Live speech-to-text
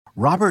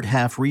Robert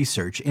Half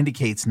research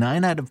indicates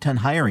 9 out of 10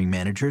 hiring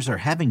managers are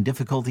having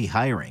difficulty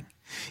hiring.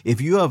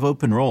 If you have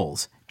open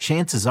roles,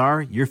 chances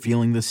are you're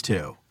feeling this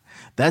too.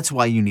 That's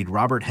why you need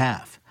Robert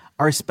Half.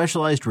 Our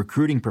specialized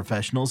recruiting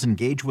professionals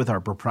engage with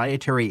our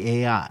proprietary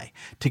AI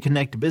to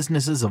connect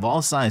businesses of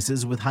all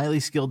sizes with highly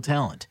skilled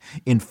talent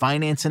in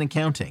finance and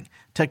accounting,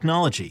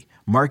 technology,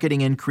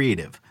 marketing and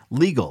creative,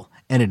 legal,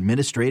 and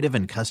administrative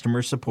and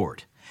customer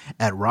support.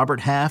 At Robert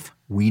Half,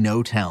 we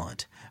know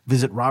talent.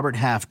 Visit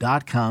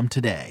roberthalf.com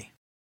today.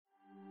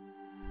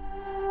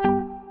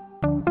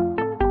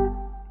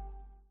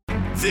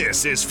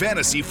 This is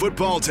Fantasy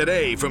Football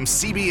Today from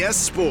CBS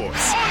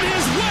Sports. On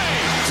his way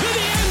to the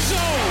end zone.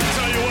 I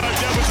tell you what,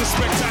 that was a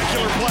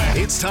spectacular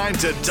play. It's time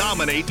to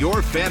dominate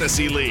your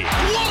fantasy league. What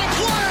a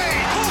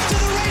play! Off to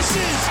the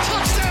races.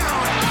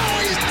 Touchdown.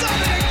 Oh, he's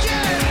done it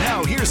again.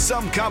 Now here's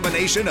some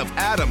combination of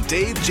Adam,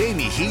 Dave,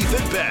 Jamie,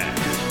 Heath, and Ben.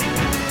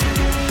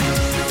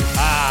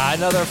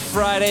 Another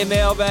Friday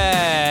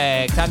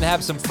mailbag. Time to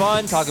have some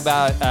fun, talk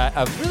about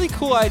a really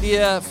cool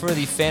idea for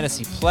the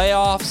fantasy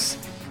playoffs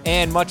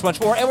and much, much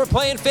more. And we're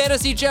playing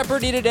Fantasy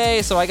Jeopardy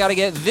today, so I got to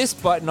get this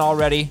button all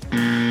ready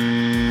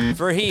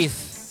for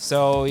Heath.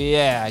 So,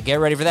 yeah,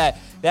 get ready for that.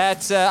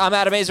 I'm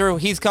Adam Azer.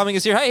 Heath Cummings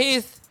is here. Hi,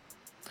 Heath.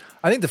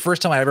 I think the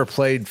first time I ever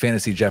played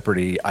Fantasy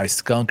Jeopardy, I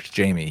skunked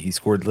Jamie. He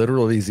scored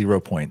literally 0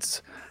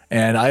 points,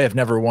 and I have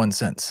never won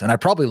since. And I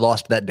probably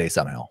lost that day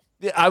somehow.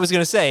 I was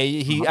going to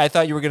say, I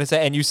thought you were going to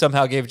say, and you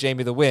somehow gave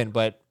Jamie the win.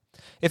 But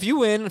if you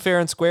win fair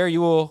and square,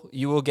 you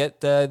will get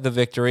the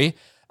victory.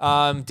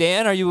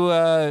 Dan, are you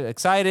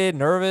excited,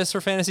 nervous for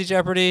Fantasy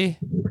Jeopardy?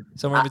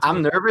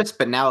 I'm nervous,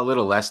 but now a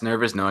little less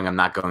nervous knowing I'm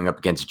not going up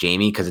against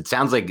Jamie, because it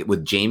sounds like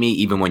with Jamie,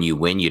 even when you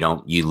win, you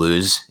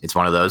lose. It's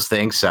one of those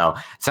things. So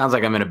it sounds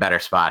like I'm in a better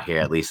spot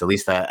here. At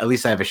least I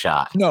have a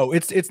shot. No,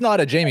 it's not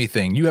a Jamie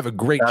thing. You have a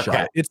great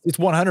shot. It's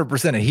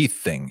 100% a Heath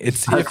thing.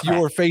 It's if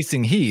you're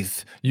facing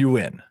Heath, you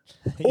win.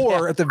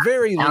 Or at the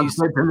very least,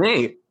 good to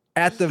me.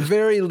 At the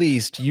very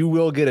least, you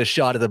will get a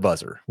shot at the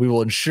buzzer. We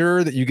will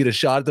ensure that you get a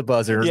shot at the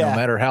buzzer, no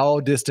matter how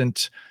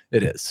distant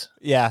it is.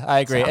 Yeah, I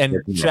agree. And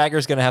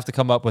Shagger's going to have to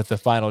come up with the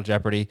final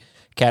Jeopardy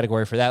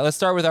category for that. Let's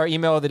start with our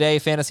email of the day,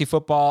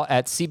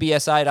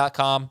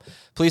 fantasyfootball@cbsi.com.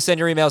 Please send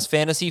your emails,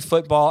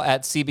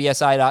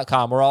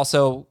 fantasyfootball@cbsi.com. We're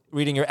also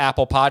reading your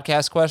Apple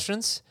Podcast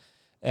questions,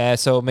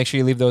 so make sure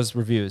you leave those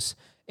reviews.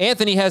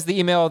 Anthony has the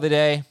email of the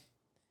day.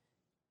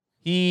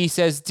 He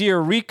says, "Dear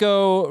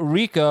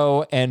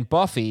Rico, and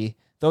Buffy,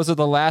 those are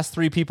the last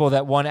 3 people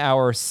that won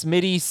our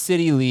Smitty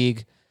City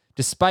League,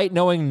 despite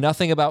knowing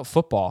nothing about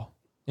football."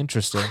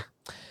 Interesting.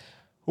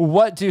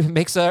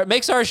 Makes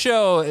our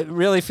show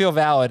really feel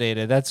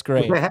validated. That's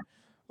great.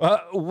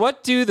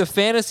 What do the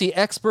fantasy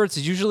experts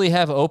usually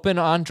have open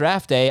on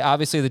draft day?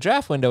 Obviously, the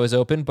draft window is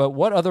open, but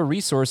what other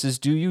resources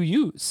do you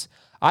use?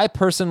 I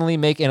personally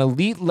make an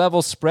elite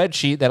level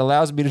spreadsheet that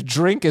allows me to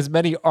drink as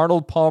many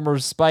Arnold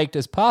Palmer's spiked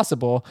as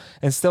possible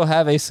and still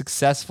have a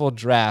successful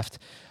draft.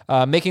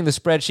 Making the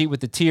spreadsheet with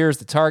the tiers,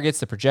 the targets,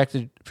 the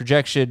projected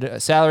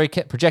salary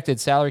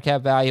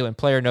cap value, and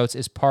player notes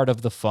is part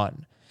of the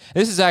fun.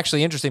 This is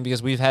actually interesting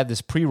because we've had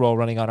this pre-roll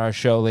running on our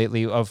show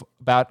lately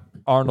about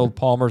Arnold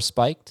Palmer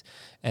spiked,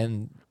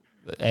 and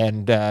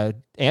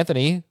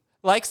Anthony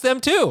likes them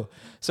too.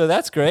 So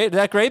that's great. Is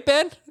that great,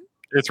 Ben?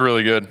 It's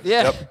really good.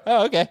 Yeah. Yep.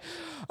 Oh, okay.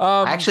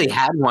 I actually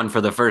had one for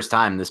the first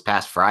time this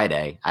past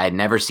Friday. I had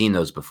never seen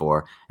those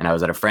before, and I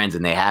was at a friend's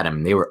and they had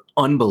them. They were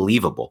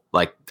unbelievable.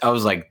 Like, I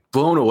was like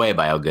blown away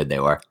by how good they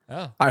were.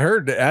 Oh. I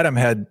heard Adam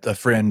had a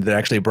friend that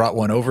actually brought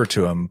one over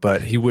to him,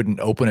 but he wouldn't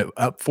open it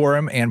up for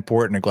him and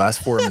pour it in a glass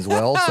for him as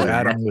well. So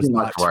Adam was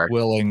not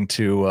willing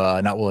to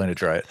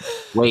try it.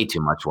 Way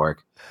too much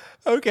work.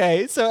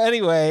 Okay. So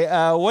anyway,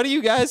 what do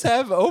you guys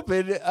have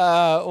open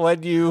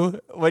when you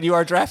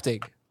are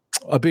drafting?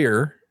 A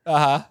beer.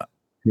 Uh-huh.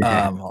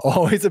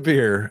 Always a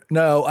beer.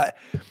 No,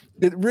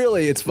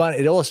 it's fun.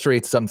 It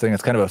illustrates something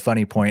that's kind of a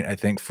funny point, I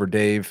think, for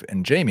Dave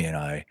and Jamie and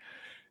I,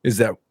 is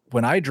that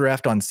when I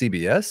draft on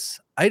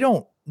CBS, I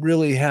don't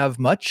really have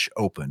much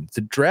open.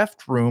 The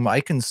draft room, I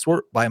can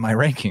sort by my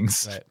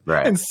rankings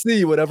and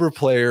see whatever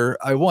player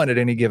I want at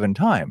any given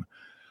time.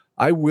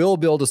 I will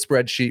build a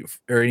spreadsheet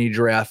for any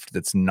draft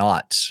that's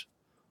not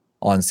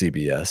on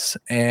CBS.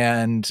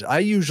 And I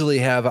usually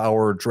have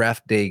our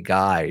draft day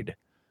guide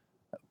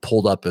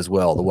pulled up as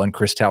well, the one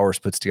Chris Towers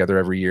puts together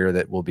every year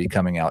that will be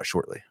coming out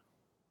shortly.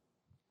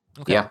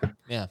 Okay.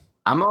 Yeah.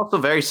 I'm also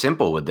very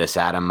simple with this,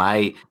 Adam.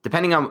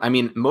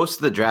 Most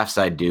of the drafts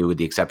I do, with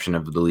the exception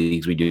of the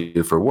leagues we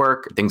do for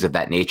work, things of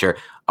that nature,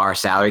 are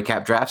salary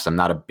cap drafts. I'm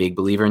not a big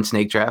believer in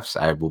snake drafts.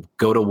 I will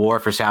go to war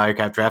for salary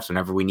cap drafts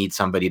whenever we need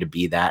somebody to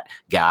be that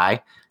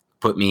guy.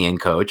 Put me in,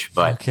 coach.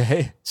 But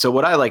okay. So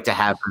what I like to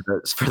have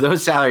for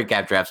those salary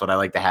cap drafts, what I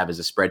like to have is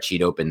a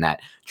spreadsheet open that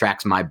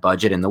tracks my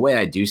budget. And the way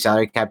I do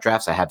salary cap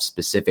drafts, I have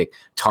specific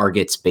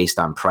targets based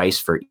on price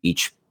for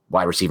each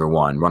wide receiver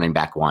 1, running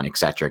back 1, et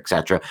cetera, et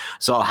cetera.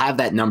 So I'll have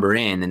that number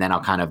in, and then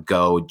I'll kind of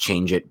go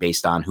change it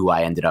based on who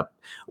I ended up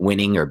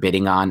winning or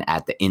bidding on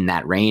in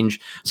that range.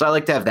 So I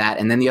like to have that.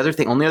 And then the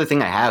only other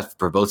thing I have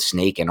for both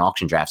snake and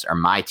auction drafts are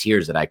my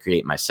tiers that I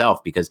create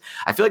myself, because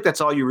I feel like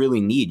that's all you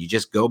really need. You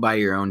just go by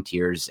your own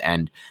tiers.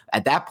 And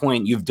at that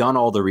point, you've done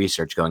all the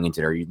research going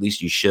into it, or at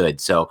least you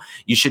should. So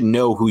you should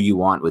know who you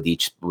want with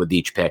each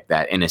pick.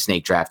 That in a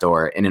snake draft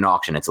or in an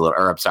auction,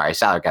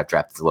 salary cap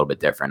draft, it's a little bit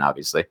different,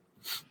 obviously.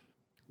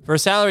 For a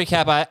salary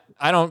cap,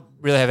 I don't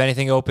really have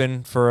anything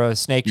open for a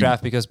snake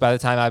draft, because by the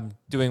time I'm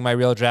doing my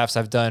real drafts,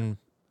 I've done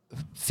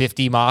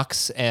 50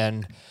 mocks,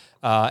 and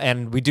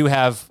we do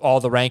have all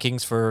the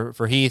rankings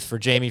for Heath, for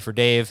Jamie, for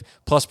Dave,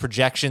 plus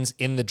projections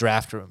in the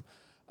draft room.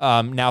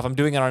 Now, if I'm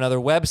doing it on another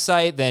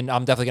website, then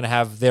I'm definitely going to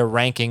have their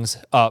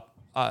rankings up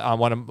on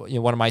one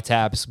of my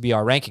tabs. Be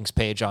our rankings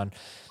page on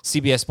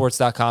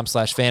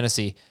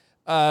cbssports.com/fantasy.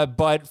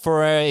 But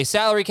for a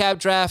salary cap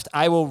draft,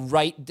 I will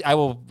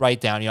write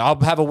down. I'll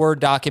have a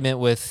Word document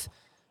with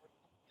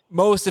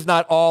most, if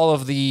not all,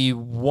 of the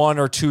 $1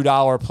 or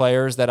 $2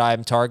 players that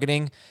I'm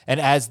targeting. And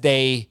as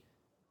they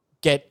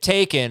get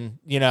taken,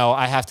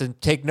 I have to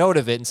take note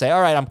of it and say,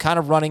 all right, I'm kind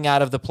of running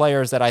out of the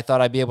players that I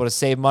thought I'd be able to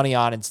save money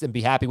on and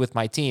be happy with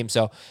my team.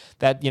 So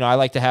that, I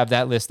like to have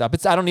that list up.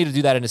 I don't need to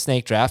do that in a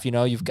snake draft.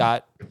 You've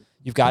got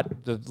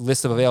the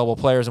list of available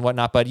players and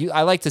whatnot, but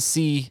I like to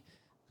see,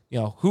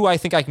 who I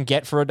think I can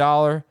get for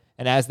 $1.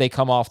 And as they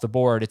come off the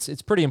board,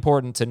 it's pretty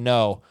important to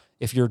know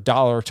if your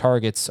dollar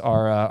targets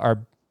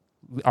are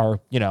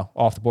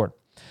off the board.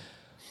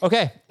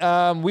 Okay,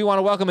 we want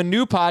to welcome a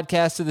new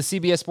podcast to the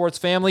CBS Sports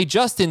family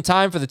just in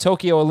time for the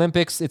Tokyo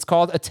Olympics. It's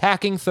called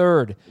Attacking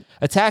Third.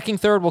 Attacking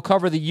Third will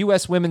cover the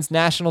U.S. women's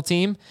national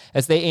team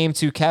as they aim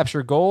to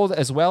capture gold,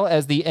 as well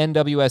as the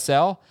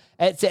NWSL.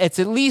 It's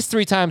at least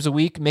 3 times a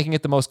week, making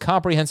it the most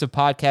comprehensive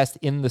podcast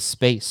in the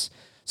space.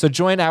 So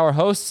join our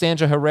hosts,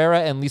 Sandra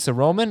Herrera and Lisa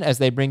Roman, as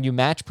they bring you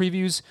match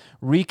previews,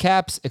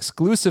 recaps,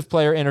 exclusive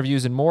player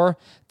interviews, and more.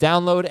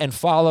 Download and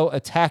follow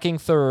Attacking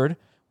Third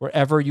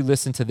wherever you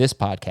listen to this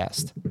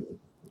podcast.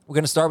 We're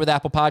going to start with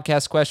Apple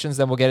Podcast questions,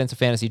 then we'll get into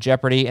Fantasy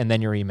Jeopardy, and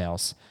then your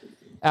emails.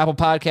 Apple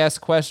Podcast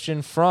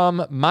question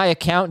from My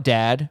Account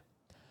Dad.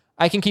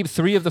 I can keep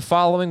 3 of the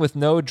following with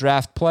no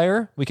draft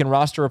player. We can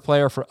roster a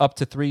player for up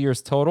to 3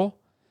 years total.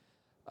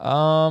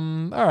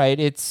 All right,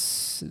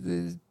 it's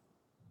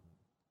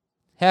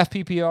half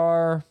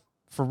PPR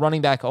for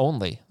running back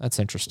only. That's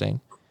interesting.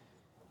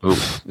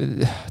 Oof.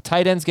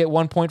 Tight ends get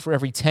 1 point for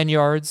every 10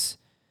 yards.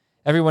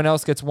 Everyone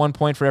else gets 1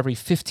 point for every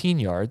 15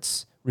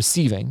 yards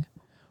receiving.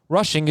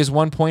 Rushing is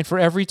 1 point for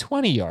every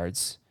 20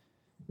 yards.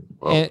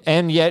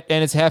 And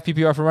it's half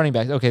PPR for running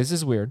backs. Okay, this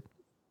is weird.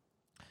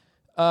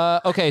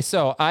 Okay,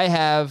 so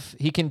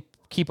he can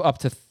keep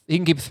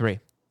 3.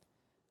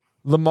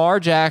 Lamar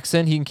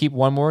Jackson, he can keep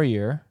 1 more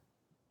year.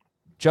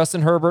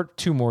 Justin Herbert,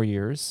 2 more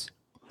years.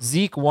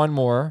 Zeke, 1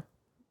 more.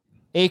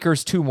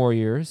 Akers, 2 more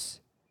years.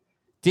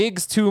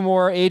 Diggs, 2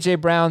 more.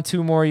 AJ Brown,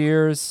 2 more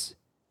years.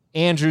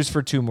 Andrews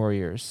for 2 more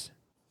years.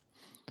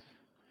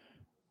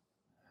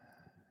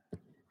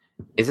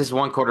 Is this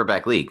 1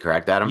 quarterback league,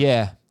 correct, Adam?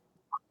 Yeah.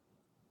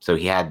 So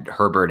he had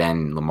Herbert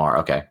and Lamar.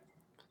 Okay.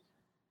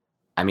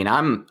 I mean,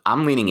 I'm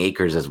leaning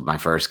Akers as my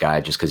first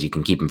guy just because you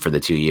can keep him for the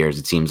 2 years.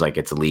 It seems like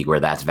it's a league where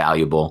that's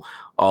valuable.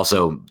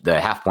 Also, the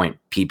half point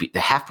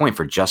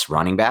for just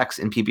running backs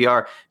in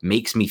PPR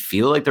makes me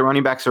feel like the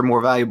running backs are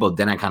more valuable.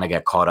 Then I kind of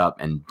get caught up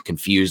and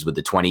confused with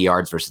the 20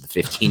 yards versus the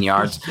 15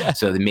 yards. Yeah.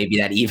 So then maybe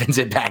that evens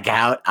it back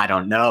out. I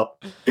don't know.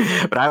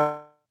 But I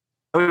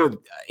would go with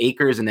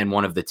Akers and then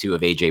one of the 2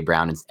 of AJ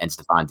Brown and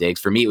Stephon Diggs.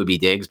 For me, it would be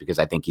Diggs because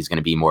I think he's going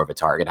to be more of a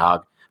target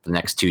hog for the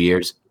next 2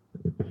 years.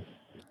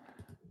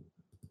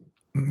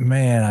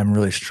 Man, I'm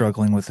really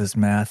struggling with this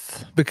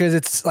math because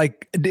it's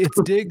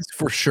Diggs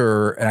for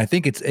sure, and I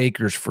think it's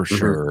Akers for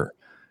sure.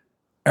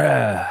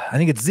 I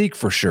think it's Zeke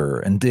for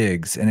sure and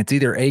Diggs, and it's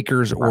either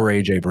Akers or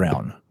AJ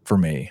Brown for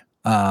me.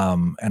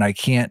 And I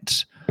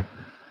can't,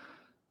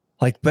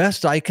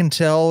 best I can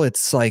tell,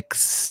 it's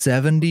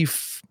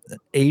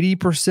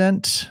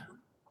 80%.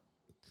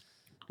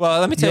 Well,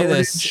 let me tell you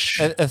this: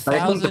 a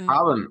thousand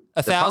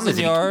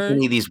yards.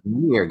 Any of these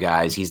weird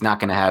guys, he's not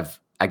going to have.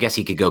 I guess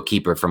he could go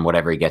keeper from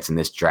whatever he gets in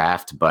this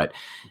draft, but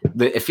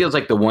it feels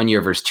like the 1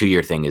 year versus 2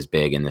 year thing is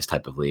big in this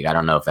type of league. I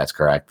don't know if that's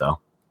correct though.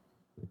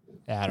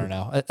 Yeah, I don't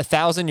know.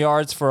 1,000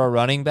 yards for a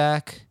running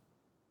back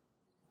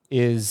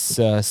is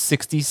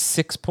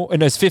 66 points.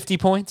 No, it's 50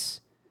 points.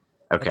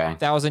 Okay.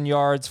 1,000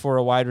 yards for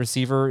a wide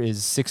receiver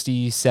is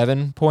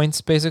 67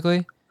 points,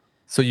 basically.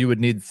 So you would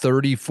need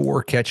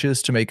 34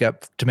 catches to make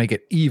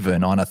it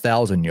even on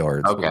 1,000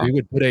 yards. Okay. We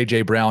would put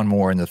AJ Brown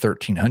more in the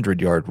 1,300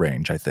 yard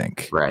range, I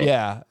think. Right.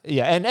 Yeah.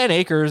 And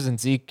Akers and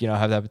Zeke,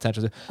 have that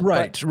potential.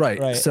 Right.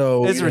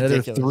 So it's another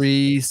ridiculous.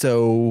 3,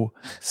 so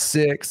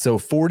 6, so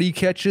 40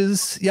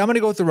 catches. Yeah, I'm going to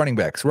go with the running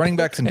backs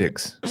and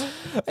Diggs.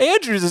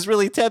 Andrews is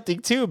really tempting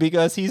too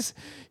because he's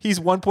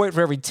 1 point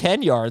for every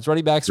 10 yards.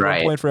 Running backs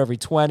 1 point for every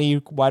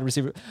 20. Wide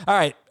receiver. All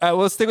right,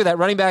 we'll stick with that.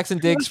 Running backs and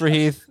Diggs for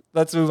Heath.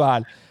 Let's move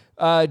on.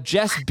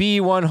 Jess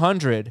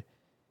B100.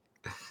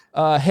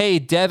 Hey,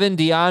 Devin,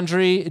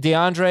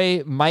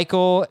 DeAndre,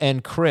 Michael,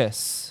 and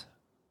Chris.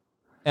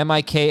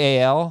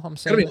 Mikal, I'm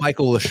It's saying. gonna be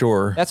Michael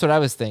LaShore. That's what I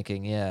was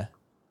thinking, yeah.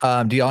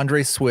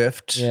 DeAndre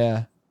Swift.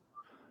 Yeah.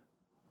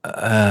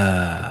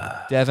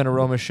 Devin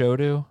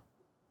Aromashodu.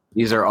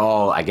 These are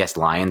all, I guess,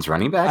 Lions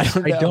running backs.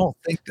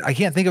 I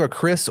can't think of a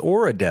Chris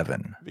or a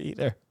Devin. Me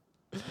either.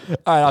 All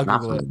right, I'll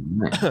Google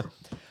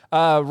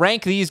it.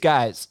 Rank these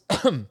guys.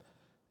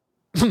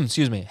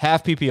 Excuse me.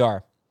 Half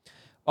PPR.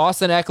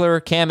 Austin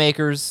Eckler, Cam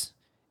Akers,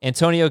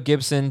 Antonio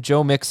Gibson,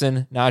 Joe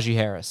Mixon, Najee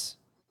Harris.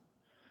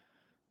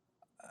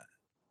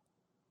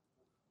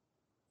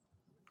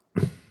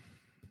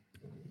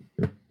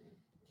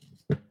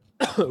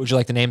 Would you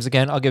like the names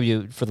again? I'll give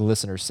you for the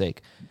listener's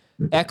sake.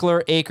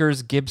 Eckler,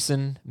 Akers,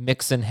 Gibson,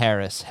 Mixon,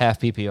 Harris. Half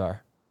PPR.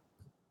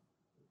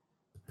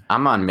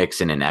 I'm on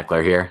Mixon and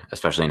Eckler here,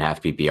 especially in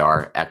half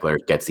PPR. Eckler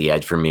gets the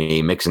edge for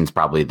me. Mixon's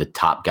probably the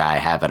top guy I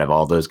have out of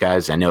all those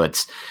guys. I know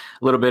it's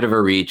a little bit of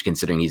a reach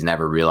considering he's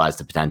never realized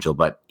the potential,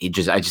 but I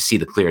just see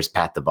the clearest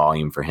path to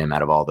volume for him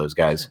out of all those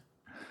guys.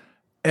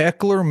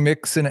 Eckler,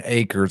 Mixon,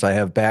 Akers. I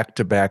have back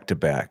to back to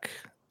back.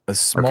 A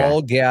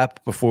small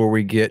gap before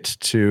we get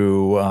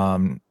to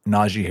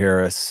Najee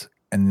Harris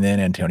and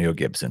then Antonio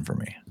Gibson for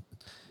me.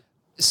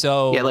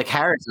 So yeah, like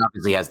Harris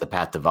obviously has the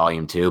path to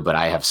volume too, but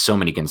I have so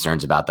many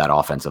concerns about that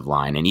offensive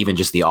line and even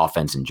just the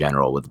offense in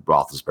general with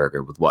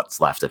Roethlisberger, with what's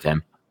left of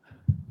him.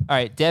 All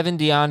right, Devin,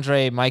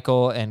 DeAndre,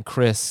 Michael, and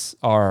Chris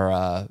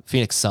are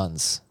Phoenix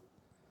Suns.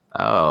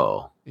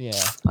 Oh. Yeah.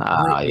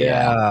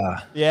 Yeah.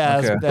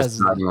 Okay. That's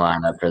starting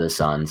lineup for the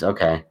Suns.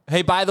 Okay.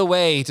 Hey, by the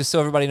way, just so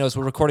everybody knows,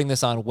 we're recording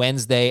this on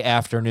Wednesday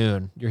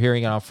afternoon. You're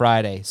hearing it on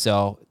Friday,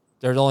 so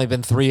there's only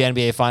been 3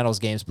 NBA Finals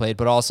games played,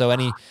 but also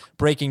any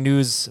breaking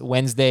news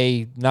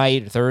Wednesday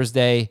night,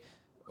 Thursday,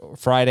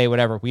 Friday,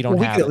 whatever, we don't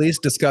have. We could at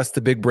least discuss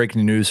the big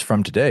breaking news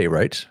from today,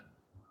 right?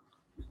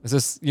 Is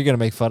this, you're going to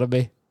make fun of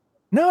me?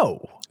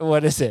 No.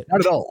 What is it?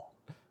 Not at all.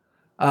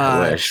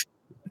 I wish.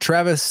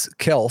 Travis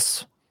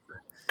Kelce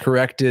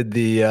corrected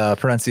the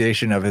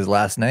pronunciation of his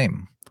last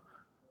name.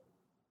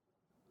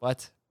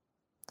 What?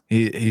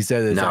 He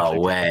said it's no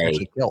way.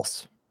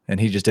 Kelce, and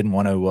he just didn't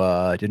want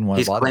to.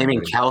 He's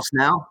claiming Kelce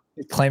now.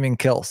 Claiming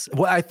Kelce.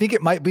 Well, I think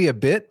it might be a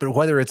bit, but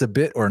whether it's a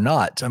bit or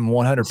not, I'm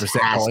 100%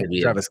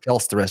 calling Travis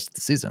Kelce the rest of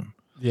the season.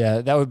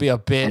 Yeah, that would be a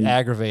bit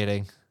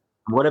aggravating.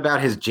 What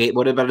about his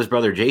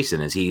brother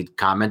Jason? Has he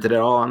commented at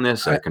all on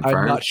this? Or confirmed?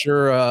 I'm not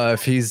sure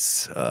if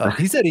he's.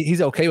 He said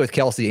he's okay with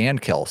Kelce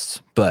and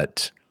Kelce,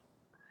 but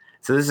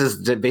so this is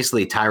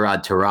basically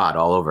Tyrod Tarod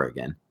all over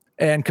again.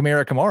 And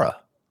Kamara.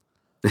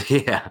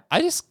 Yeah,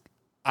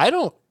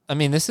 I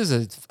mean, this is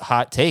a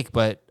hot take,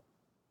 but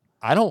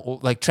I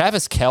don't like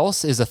Travis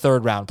Kelce is a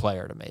 3rd round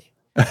player to me.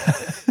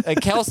 Like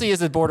Kelce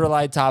is a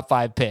borderline top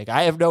 5 pick.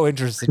 I have no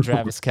interest in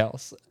Travis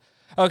Kelce.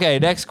 Okay,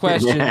 next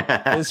question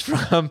is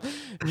from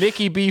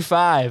Nikki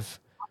B5.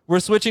 We're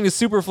switching to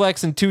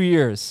Superflex in 2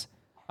 years.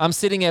 I'm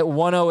sitting at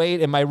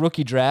 108 in my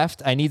rookie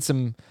draft. I need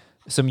some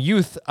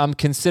youth. I'm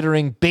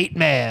considering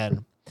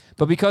Bateman.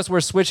 But because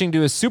we're switching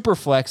to a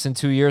Superflex in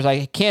 2 years,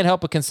 I can't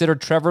help but consider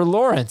Trevor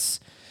Lawrence.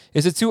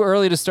 Is it too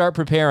early to start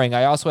preparing?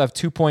 I also have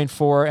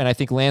 2.4, and I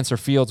think Lance or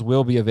Fields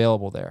will be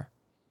available there.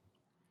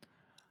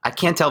 I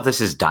can't tell if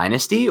this is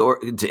dynasty or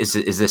is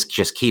this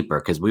just keeper,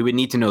 because we would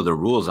need to know the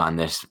rules on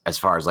this as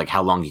far as like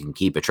how long you can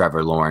keep a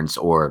Trevor Lawrence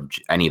or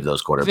any of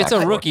those quarterbacks. If it's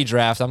a rookie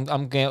draft, I'm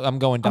going I'm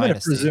dynasty. going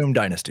to presume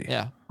dynasty.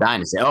 Yeah,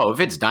 dynasty. Oh,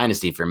 if it's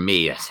dynasty for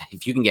me,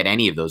 if you can get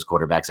any of those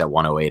quarterbacks at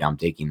 108, I'm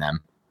taking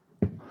them.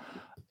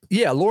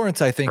 Yeah,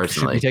 Lawrence I think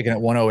Personally. should be taken at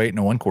 108 in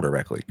a 1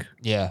 quarterback league.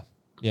 Yeah.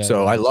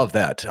 So I love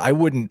that.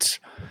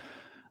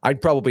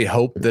 I'd probably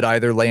hope that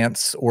either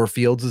Lance or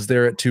Fields is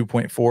there at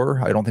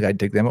 2.4. I don't think I'd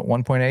take them at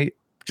 1.8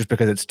 just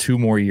because it's 2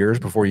 more years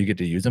before you get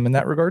to use them in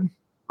that regard.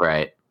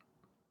 Right.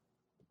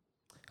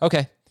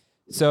 Okay.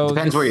 So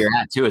depends where you're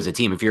at too as a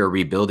team. If you're a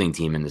rebuilding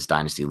team in this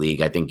dynasty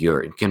league, I think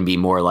you're going to be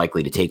more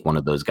likely to take one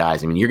of those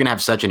guys. I mean, you're going to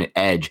have such an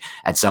edge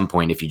at some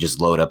point if you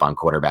just load up on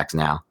quarterbacks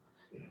now,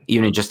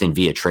 even just in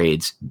via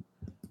trades.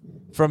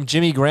 From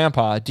Jimmy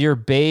Grandpa, dear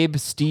Babe,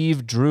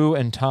 Steve, Drew,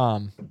 and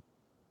Tom.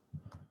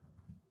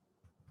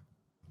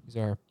 These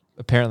are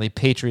apparently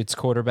Patriots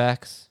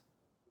quarterbacks.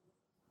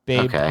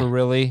 Babe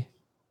Barilli,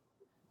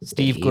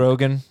 Steve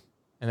Grogan,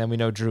 and then we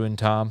know Drew and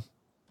Tom.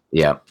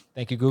 Yep.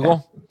 Thank you,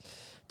 Google.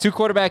 2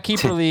 quarterback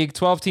keeper league,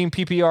 12-team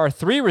PPR,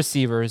 3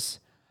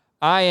 receivers.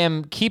 I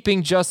am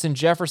keeping Justin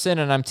Jefferson,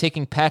 and I'm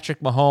taking Patrick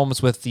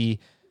Mahomes with the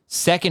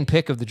 2nd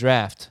pick of the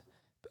draft.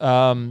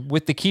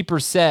 With the keeper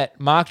set,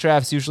 mock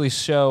drafts usually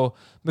show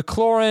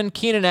McLaurin,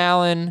 Keenan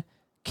Allen,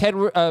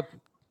 Clyde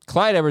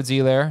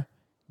Edwards-Helaire,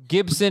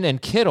 Gibson,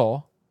 and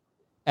Kittle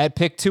at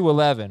pick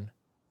 211.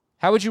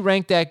 How would you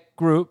rank that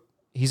group?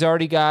 He's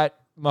already got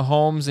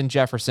Mahomes and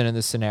Jefferson in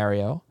this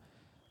scenario.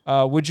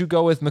 Would you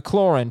go with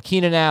McLaurin,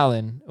 Keenan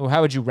Allen, or how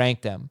would you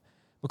rank them?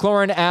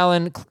 McLaurin,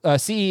 Allen,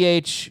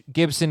 CEH,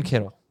 Gibson,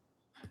 Kittle.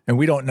 And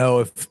we don't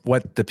know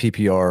what the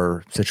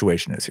PPR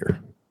situation is here.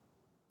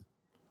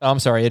 I'm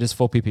sorry, it is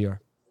full PPR.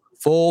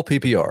 Full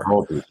PPR.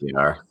 Full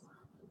PPR.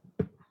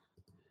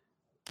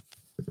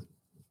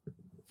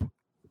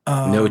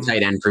 No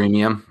tight end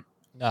premium.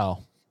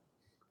 No.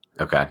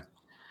 Okay.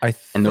 I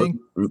think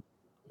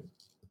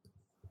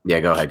yeah,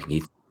 go ahead,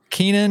 Keith.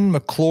 Keenan,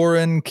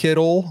 McLaurin,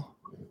 Kittle,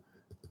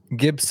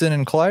 Gibson,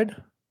 and Clyde.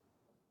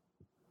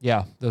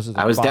 Yeah, those are the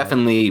I was 5.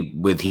 definitely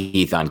with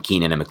Heath on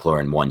Keenan and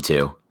McLaurin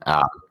 1-2.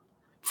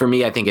 For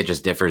me, I think it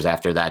just differs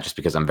after that just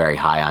because I'm very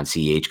high on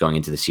CH going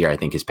into this year. I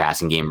think his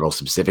passing game role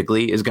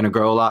specifically is going to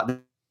grow a lot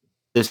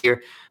this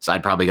year. So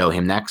I'd probably go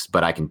him next,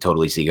 but I can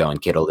totally see going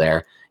Kittle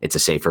there. It's a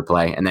safer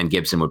play. And then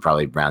Gibson would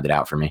probably round it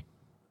out for me.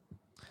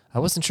 I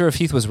wasn't sure if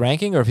Heath was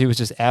ranking or if he was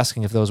just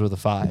asking if those were the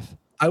 5.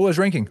 I was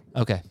ranking.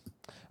 Okay.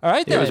 All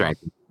right, Yeah, then. I was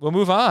ranking. We'll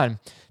move on.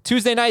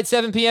 Tuesday night,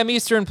 7 p.m.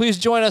 Eastern. Please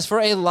join us for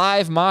a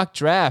live mock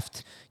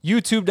draft.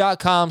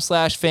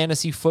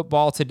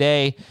 YouTube.com/fantasyfootball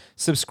today.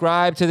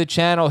 Subscribe to the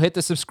channel. Hit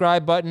the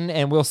subscribe button,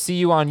 and we'll see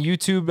you on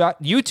YouTube.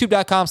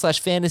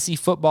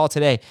 YouTube.com/fantasyfootball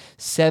today.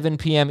 7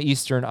 p.m.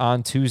 Eastern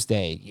on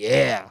Tuesday.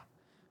 Yeah.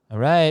 All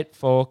right,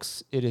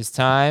 folks. It is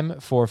time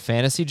for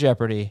Fantasy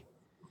Jeopardy.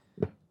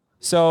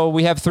 So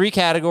we have 3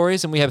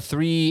 categories, and we have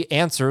 3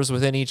 answers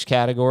within each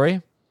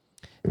category.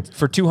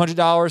 For $200,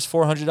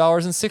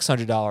 $400, and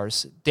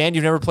 $600. Dan,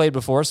 you've never played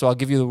before, so I'll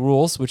give you the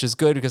rules, which is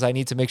good because I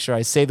need to make sure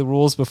I say the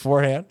rules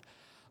beforehand.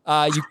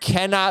 You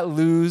cannot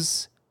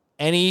lose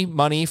any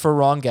money for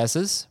wrong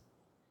guesses.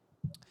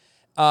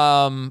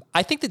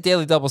 I think the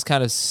Daily Double is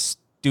kind of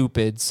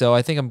stupid, so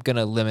I think I'm going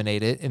to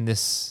eliminate it in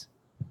this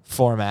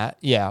format.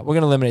 Yeah, we're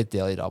going to eliminate the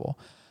Daily Double.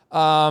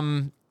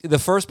 The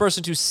first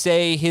person to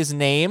say his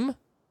name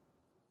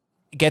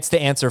gets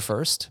to answer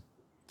first.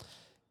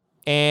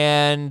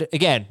 And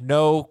again,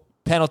 no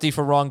penalty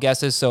for wrong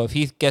guesses. So if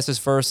he guesses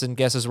first and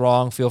guesses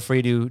wrong, feel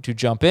free to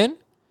jump in.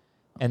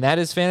 And that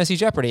is Fantasy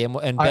Jeopardy.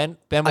 And Ben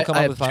will come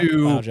up with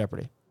Final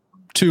Jeopardy.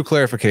 2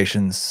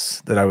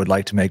 clarifications that I would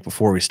like to make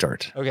before we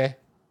start. Okay.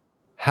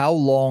 How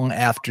long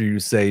after you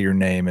say your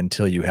name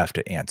until you have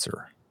to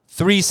answer?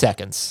 3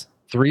 seconds.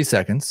 3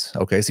 seconds.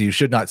 Okay, so you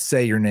should not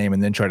say your name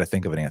and then try to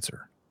think of an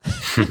answer.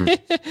 Good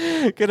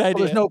idea. Well,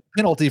 there's no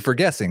penalty for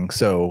guessing,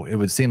 so it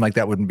would seem like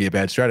that wouldn't be a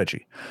bad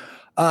strategy.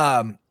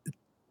 2,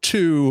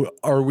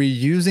 are we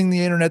using the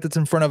internet that's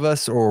in front of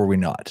us or are we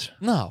not?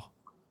 No.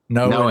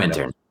 No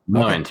internet.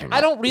 No internet. I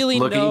don't really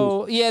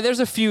know. Yeah, there's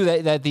a few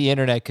that the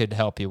internet could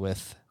help you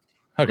with.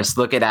 Okay. Just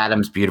look at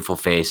Adam's beautiful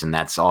face, and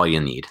that's all you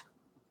need.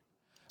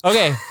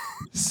 Okay.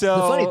 So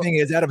The funny thing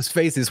is Adam's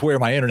face is where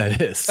my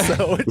internet is.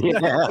 So all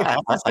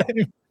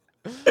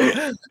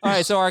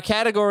right, so our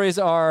categories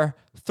are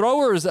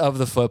throwers of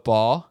the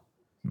football,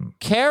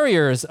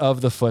 carriers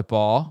of the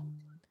football,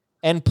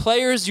 and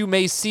players you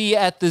may see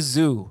at the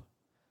zoo.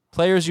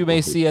 Players you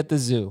may see at the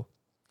zoo.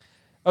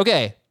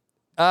 Okay.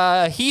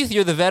 Heath,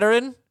 you're the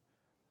veteran.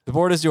 The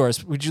board is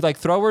yours. Would you like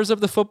throwers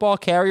of the football,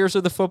 carriers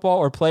of the football,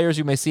 or players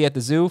you may see at the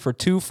zoo for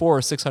 $200, $400, or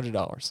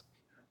 $600?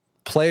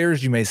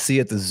 Players you may see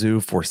at the zoo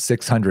for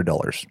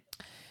 $600.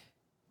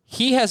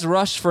 He has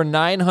rushed for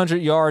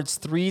 900 yards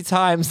 3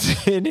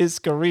 times in his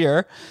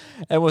career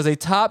and was a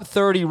top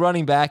 30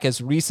 running back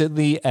as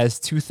recently as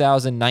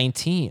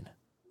 2019.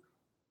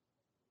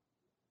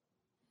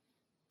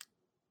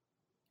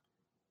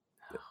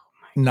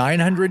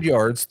 900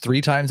 yards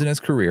 3 times in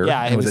his career.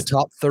 Yeah, and was a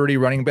top 30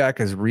 running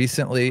back as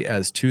recently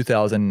as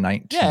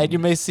 2019. Yeah, and you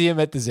may see him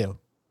at the zoo.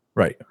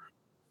 Right.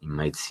 You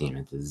might see him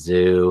at the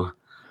zoo.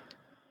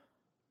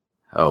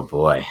 Oh,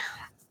 boy.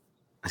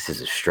 This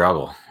is a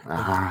struggle.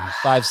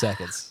 5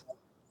 seconds.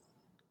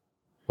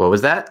 What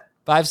was that?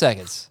 5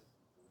 seconds.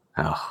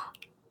 Oh.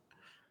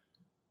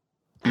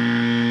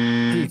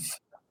 Heath.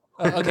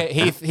 Okay,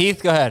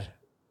 Heath, go ahead.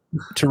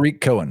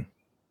 Tariq Cohen.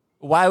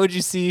 Why would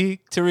you see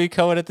Tariq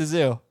Cohen at the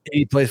zoo?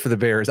 He plays for the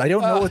Bears. I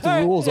don't know what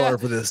the rules are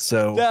for this.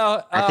 So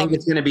No, I think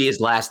it's going to be his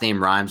last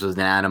name rhymes with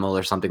an animal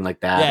or something like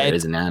that. Yeah, it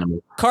is an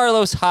animal.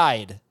 Carlos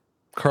Hyde.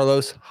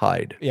 Carlos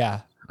Hyde.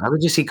 Yeah. Why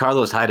would you see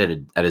Carlos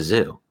Hyde at a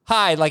zoo?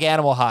 Hyde, like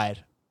animal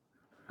hide.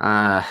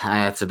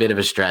 It's a bit of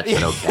a stretch,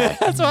 but okay.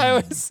 That's why I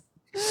was.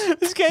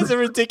 This guy's a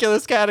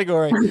ridiculous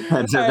category.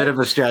 That's a bit of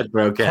a stretch,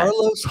 but okay.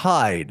 Carlos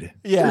Hyde.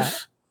 Yeah.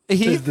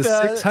 Is the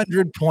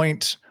 600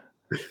 point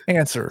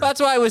answer. That's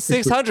why it was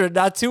 600,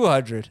 not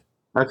 200.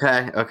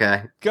 Okay.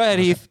 Go ahead,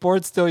 Heath.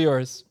 Board's still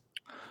yours.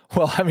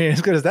 Well, I mean,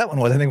 as good as that one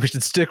was, I think we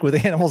should stick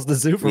with Animals at the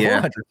Zoo for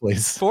 400,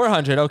 please.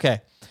 400,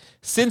 okay.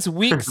 Since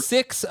week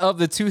 6 of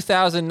the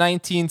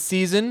 2019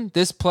 season,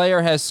 this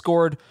player has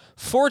scored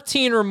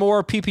 14 or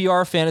more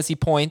PPR fantasy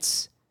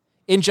points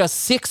in just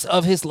 6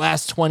 of his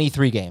last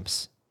 23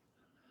 games.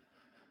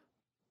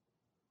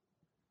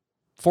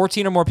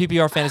 14 or more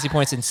PPR fantasy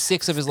points in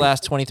 6 of his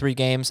last 23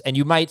 games, and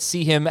you might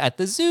see him at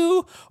the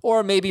zoo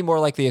or maybe more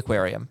like the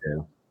aquarium.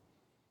 Yeah.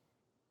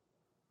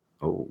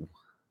 Oh.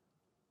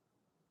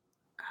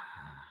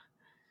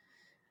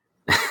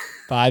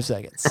 5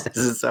 seconds. This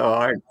is so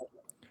hard.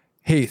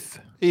 Heath.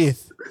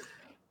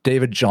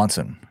 David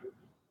Johnson.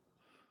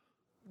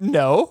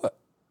 No.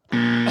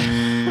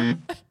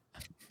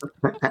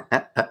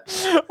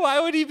 Why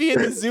would he be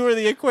in the zoo or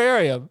the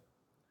aquarium?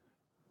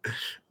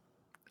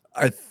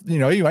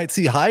 You might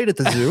see Hyde at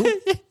the zoo.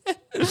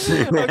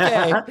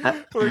 Okay,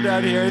 we're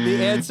done here.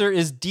 The answer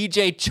is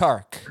DJ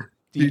Chark.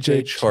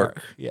 DJ Chark.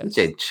 Yes.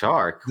 DJ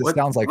Chark. This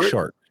sounds like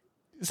Shark.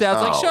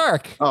 Sounds like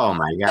Shark. Oh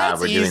my God,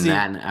 That's we're easy.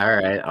 doing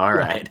that. All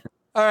right.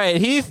 All right,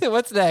 Heath,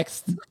 what's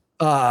next?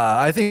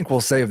 I think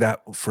we'll save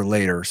that for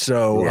later.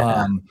 So,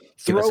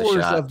 Give us a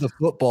throwers shot. of the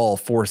football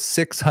for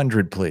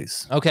 600,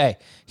 please. Okay,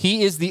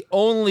 he is the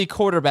only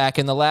quarterback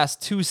in the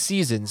last 2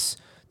 seasons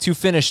to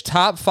finish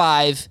top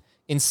 5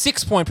 in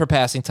 6-point per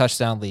passing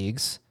touchdown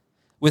leagues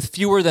with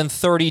fewer than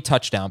 30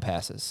 touchdown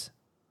passes.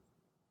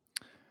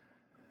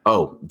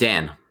 Oh,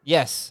 Dan.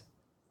 Yes,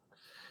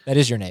 that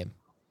is your name.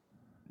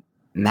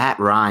 Matt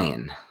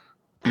Ryan.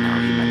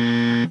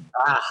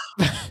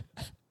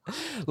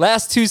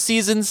 Last 2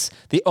 seasons,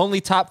 the only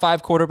top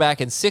 5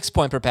 quarterback in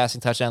 6-point per passing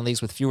touchdown leagues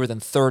with fewer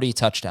than 30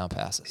 touchdown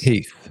passes.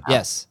 Heath.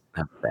 Yes.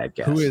 That's a bad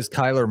guess. Who is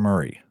Kyler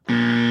Murray?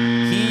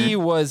 He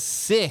was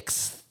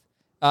 6th,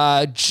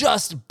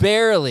 just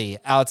barely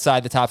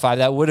outside the top 5.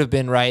 That would have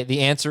been right. The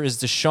answer is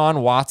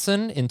Deshaun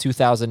Watson in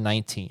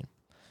 2019.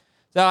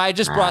 So I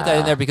just brought that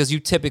in there because you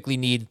typically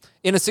need,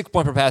 in a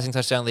 6-point per passing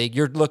touchdown league,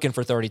 you're looking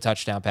for 30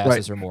 touchdown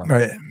passes or more.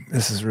 Right.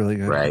 This is really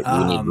good. Right.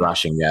 We need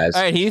rushing guys.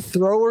 All right, Heath.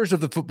 Throwers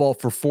of the football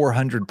for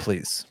 400,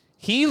 please.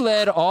 He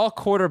led all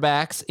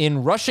quarterbacks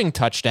in rushing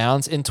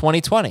touchdowns in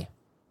 2020.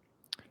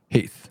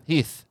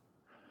 Heath.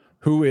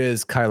 Who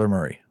is Kyler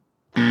Murray?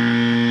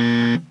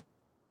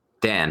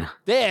 Dan.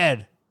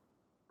 Dan.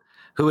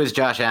 Who is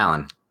Josh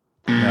Allen?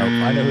 No,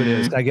 I know who it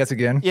is. Can I guess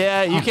again?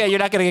 Yeah, you can. You're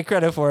not going to get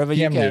credit for it, but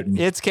Cam you can. Newton.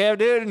 It's Cam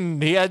Newton.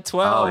 He had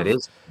 12. Oh, it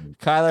is.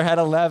 Kyler had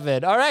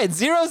 11. All right,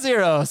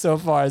 0-0 so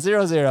far.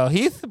 0-0.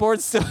 Heath, the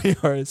board's still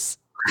yours.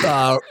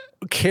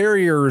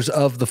 Carriers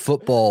of the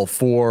football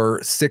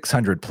for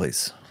 600,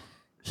 please.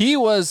 He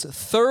was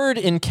 3rd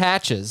in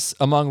catches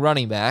among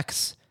running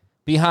backs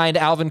behind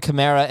Alvin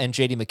Kamara and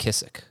J.D.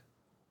 McKissick.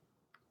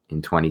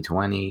 In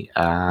 2020.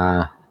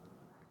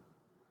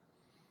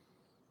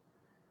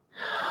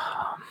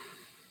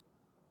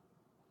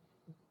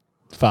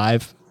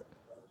 5.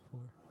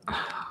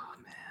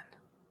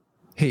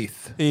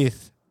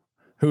 Heath.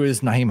 Who is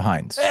Naheem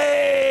Hines?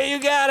 Hey,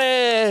 you got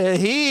it.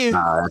 Heath.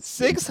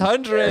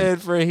 600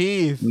 for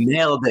Heath.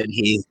 Nailed it,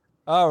 Heath.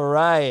 All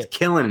right.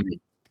 Killing me.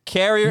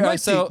 Carrier.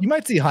 You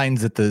might see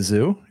Hines at the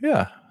zoo.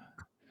 Yeah.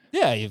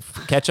 Yeah, you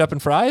ketchup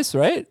and fries,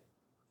 right?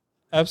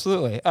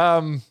 Absolutely.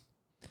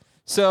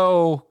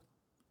 So,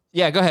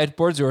 yeah, go ahead.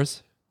 Board's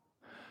yours.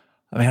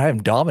 I mean, I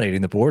am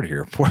dominating the board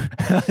here.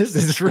 This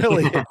is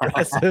really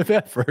aggressive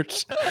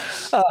effort.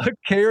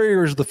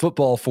 Carriers of the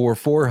football for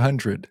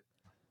 400.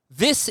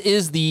 This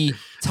is the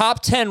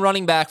top 10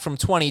 running back from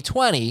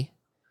 2020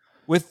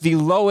 with the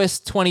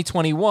lowest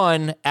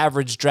 2021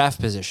 average draft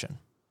position.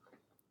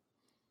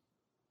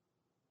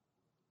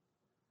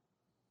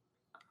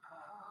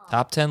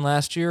 Top 10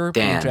 last year,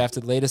 being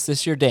drafted latest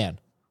this year. Dan.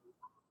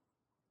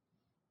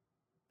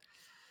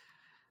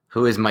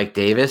 Who is Mike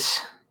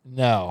Davis?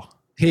 No.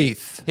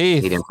 Heath. He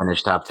didn't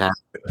finish top 10.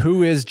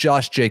 Who is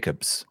Josh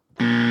Jacobs?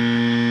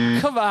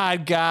 Come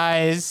on,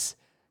 guys.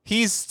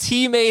 He's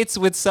teammates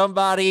with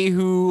somebody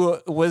who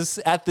was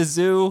at the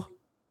zoo.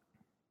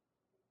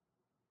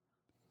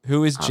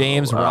 Who is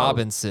James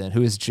Robinson?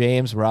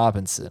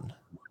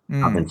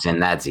 Robinson,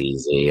 that's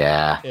easy.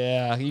 Yeah.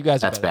 Yeah, you guys.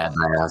 That's bad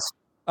by us.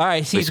 All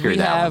right,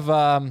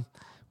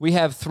 we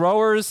have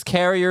throwers,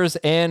 carriers,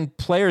 and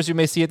players you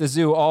may see at the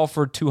zoo, all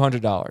for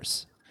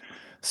 $200.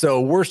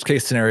 So worst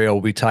case scenario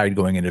will be tied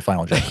going into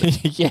Final Jeopardy.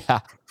 Yeah.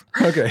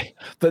 Okay.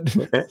 But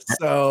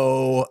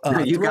so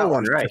you got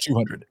one right.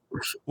 200.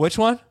 Which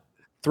one?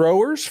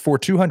 Throwers for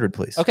 200,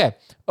 please. Okay.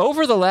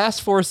 Over the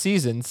last 4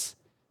 seasons,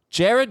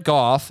 Jared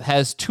Goff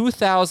has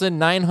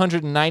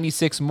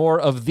 2,996 more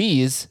of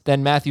these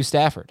than Matthew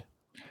Stafford.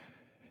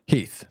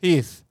 Heath.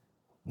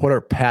 What are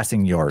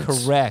passing yards?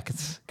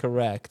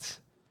 Correct.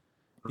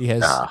 He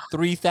has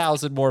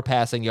 3,000 more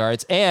passing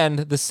yards and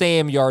the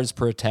same yards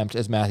per attempt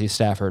as Matthew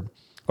Stafford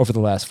over the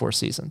last 4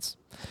 seasons.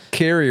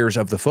 Carriers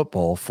of the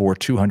football for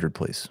 200,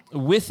 please.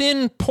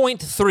 Within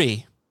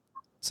 0.3,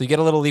 so you get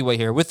a little leeway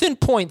here. Within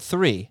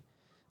 0.3,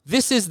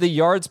 this is the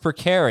yards per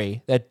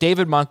carry that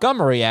David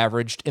Montgomery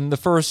averaged in the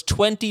first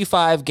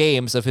 25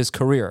 games of his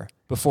career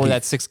before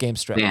that 6-game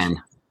stretch.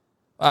 Dan.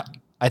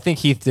 I think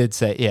Heath did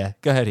say, yeah.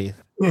 Go ahead,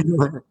 Heath.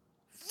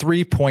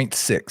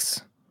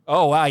 3.6.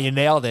 Oh, wow, you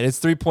nailed it. It's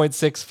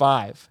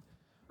 3.65.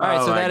 All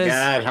right, so that is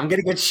God. I'm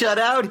going to get shut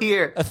out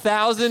here.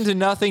 1,000 to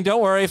nothing.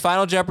 Don't worry.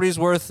 Final Jeopardy's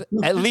worth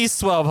at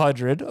least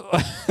 1,200.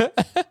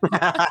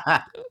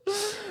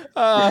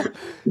 I'm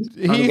going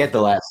to get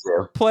the last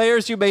 2.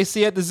 Players you may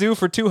see at the zoo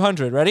for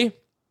 200. Ready?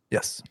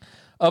 Yes.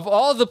 Of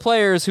all the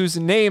players whose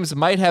names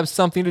might have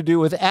something to do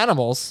with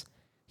animals,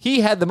 he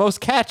had the most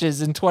catches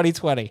in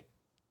 2020.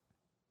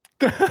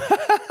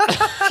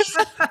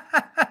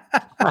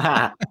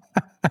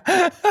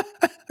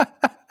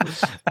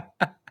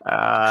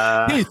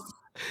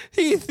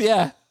 Heath,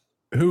 yeah.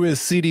 Who is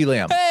CeeDee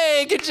Lamb?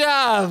 Hey, good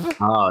job.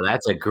 Oh,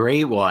 that's a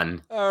great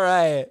one. All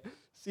right.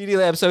 CeeDee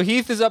Lamb. So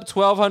Heath is up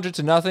 1,200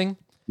 to nothing.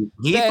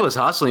 Heath was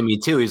hustling me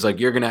too. He's like,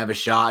 "You're gonna have a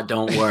shot.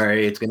 Don't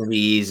worry. It's gonna be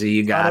easy.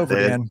 You got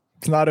this." Man.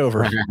 It's not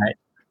over.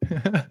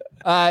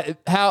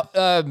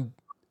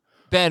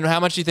 Ben, how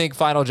much do you think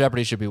Final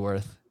Jeopardy should be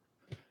worth?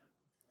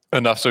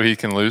 Enough so he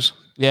can lose.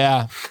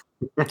 Yeah.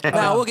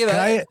 No, we'll give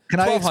it. Can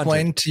I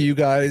explain to you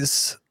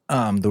guys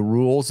the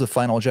rules of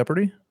Final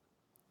Jeopardy?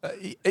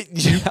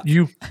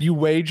 You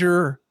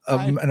wager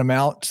an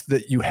amount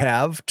that you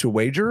have to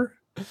wager.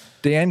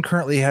 Dan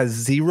currently has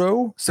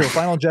 0, so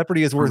Final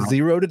Jeopardy is worth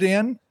 0 to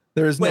Dan.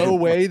 There is no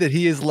way that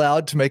he is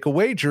allowed to make a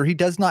wager. He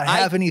does not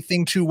have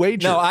anything to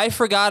wager. No, I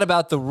forgot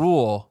about the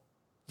rule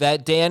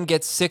that Dan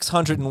gets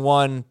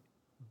 601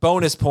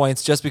 bonus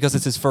points just because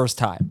it's his first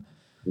time.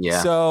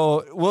 Yeah.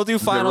 So we'll do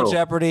Final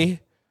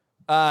Jeopardy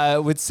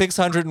with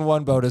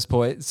 601 bonus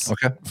points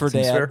for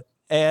Dan.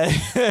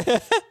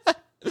 And,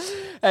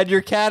 and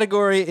your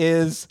category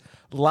is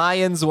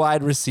Lions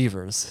wide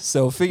receivers.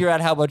 So figure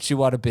out how much you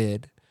want to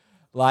bid.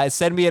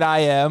 Send me an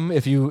IM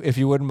if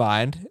you wouldn't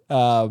mind.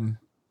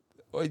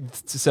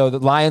 So the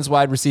Lions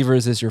wide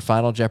receivers is your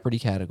Final Jeopardy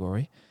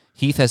category.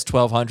 Heath has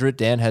 1,200.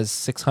 Dan has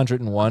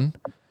 601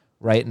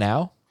 right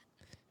now.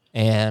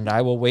 And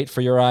I will wait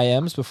for your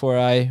IMs before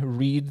I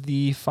read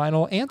the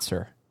final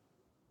answer.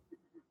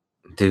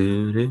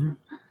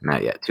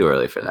 Not yet. Too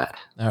early for that.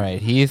 All right.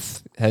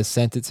 Heath has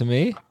sent it to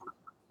me.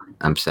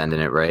 I'm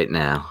sending it right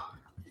now.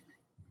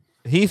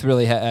 Heath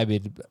really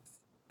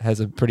has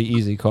a pretty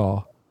easy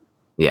call.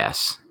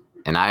 Yes.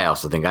 And I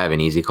also think I have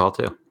an easy call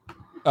too.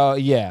 Oh,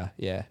 yeah.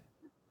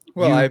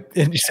 Well,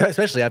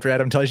 especially after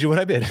Adam tells you what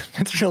I bid.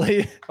 It's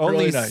really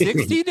only really nice.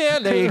 60,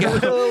 Dan? There you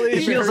go.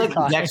 It feels like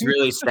the deck's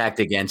really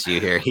stacked against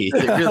you here, Heath.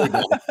 It really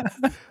does.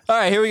 All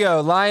right, here we go.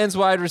 Lions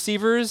wide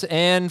receivers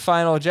and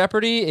Final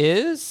Jeopardy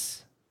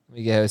is...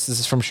 This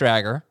is from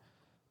Schrager.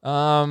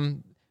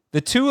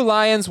 The 2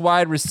 Lions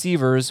wide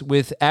receivers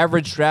with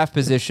average draft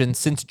position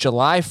since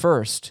July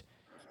 1st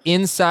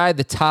inside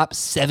the top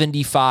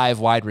 75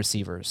 wide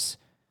receivers.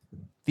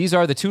 These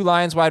are the 2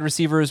 Lions wide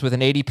receivers with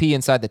an ADP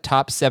inside the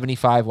top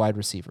 75 wide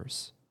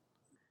receivers.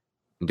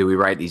 Do we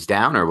write these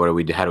down, or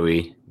how do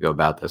we go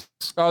about this?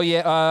 Oh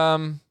yeah,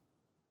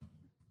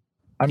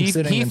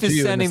 Heath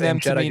is sending them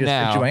to me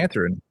now.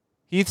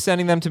 Heath's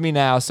sending them to me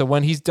now. So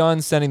when he's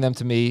done sending them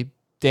to me,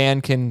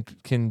 Dan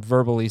can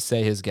verbally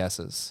say his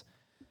guesses.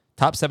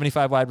 Top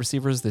 75 wide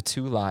receivers, the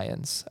 2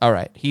 Lions. All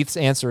right, Heath's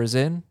answer is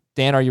in.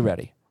 Dan, are you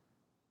ready?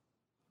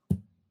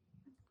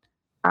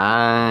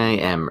 I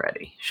am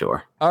ready.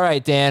 Sure. All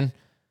right, Dan.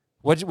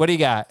 What do you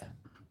got?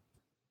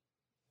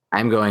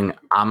 I'm going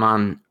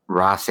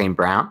Amon-Ra St.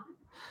 Brown.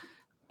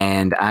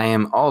 And I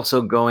am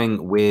also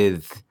going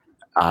with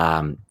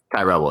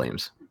Tyrell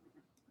Williams.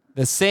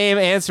 The same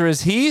answer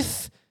as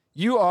Heath.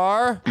 You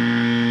are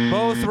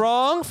both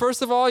wrong.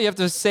 First of all, you have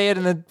to say it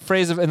in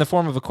the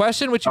form of a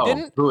question, which you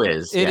didn't. Who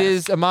is? It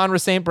is Amon-Ra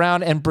St.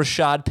 Brown and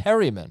Brashad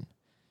Perryman.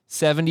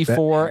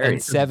 74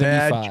 and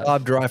 75. Bad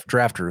job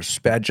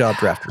drafters. Bad job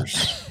drafters.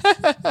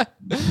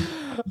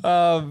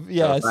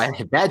 Yes.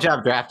 Bad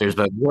job drafters,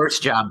 but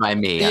worst job by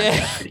me.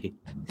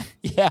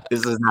 Yeah.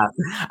 This is not.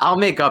 I'll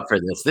make up for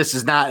this. This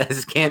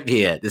can't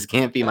be it. This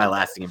can't be my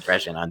lasting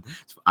impression on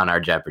our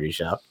Jeopardy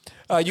show.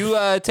 You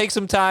take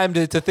some time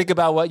to think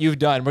about what you've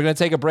done. We're going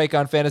to take a break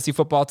on fantasy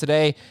football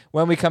today.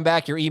 When we come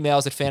back, your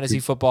emails at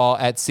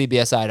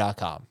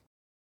fantasyfootball@cbsi.com.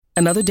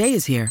 Another day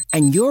is here,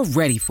 and you're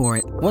ready for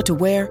it. What to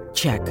wear?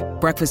 Check.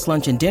 Breakfast,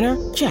 lunch, and dinner?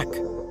 Check.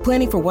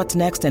 Planning for what's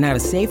next and how to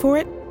save for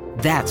it?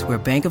 That's where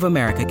Bank of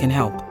America can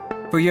help.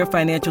 For your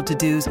financial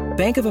to-dos,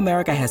 Bank of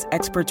America has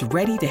experts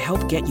ready to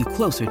help get you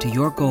closer to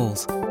your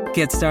goals.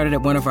 Get started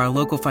at one of our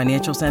local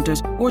financial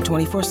centers or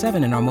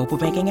 24/7 in our mobile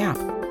banking app.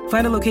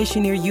 Find a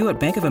location near you at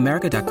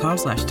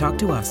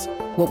bankofamerica.com/talktous.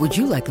 What would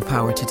you like the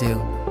power to do?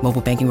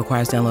 Mobile banking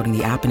requires downloading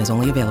the app and is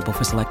only available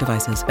for select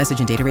devices. Message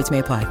and data rates may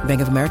apply.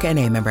 Bank of America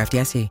NA, member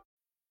FDIC.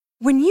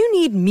 When you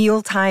need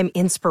mealtime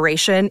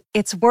inspiration,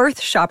 it's worth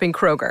shopping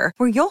Kroger,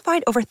 where you'll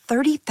find over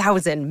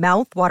 30,000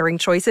 mouth-watering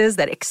choices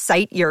that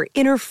excite your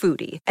inner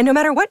foodie. And no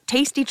matter what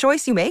tasty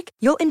choice you make,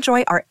 you'll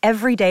enjoy our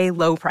everyday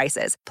low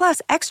prices,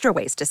 plus extra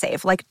ways to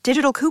save, like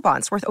digital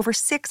coupons worth over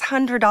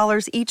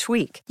 $600 each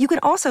week. You can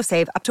also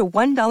save up to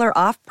 $1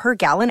 off per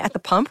gallon at the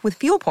pump with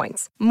fuel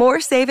points.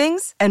 More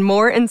savings and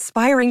more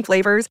inspiring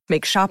flavors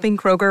make shopping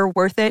Kroger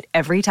worth it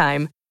every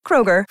time.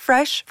 Kroger,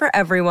 fresh for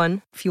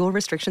everyone. Fuel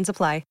restrictions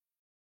apply.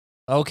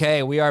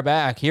 Okay, we are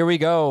back. Here we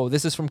go.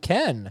 This is from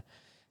Ken.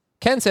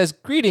 Ken says,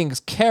 greetings,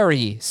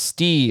 Carrie,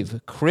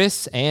 Steve,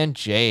 Chris, and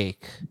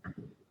Jake.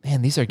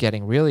 Man, these are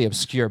getting really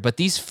obscure, but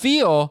these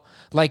feel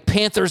like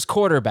Panthers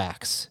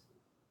quarterbacks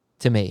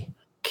to me.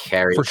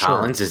 Carrie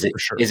Collins?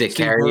 Sure. Is it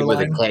Carrie with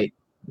a K?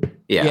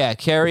 Yeah,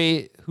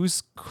 Carrie.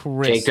 Who's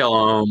Chris? Jake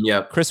Delhomme,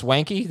 yep. Chris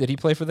Wenke? Did he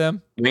play for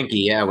them?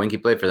 Winky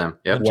played for them.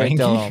 Yep. Jake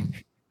Delhomme.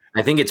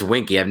 I think it's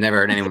Winky. I've never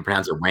heard anyone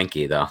pronounce it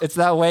Wenky, though. It's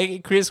not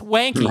Wenke. Chris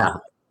Wenke. No.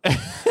 I'm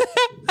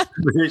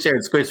pretty sure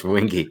it's Chris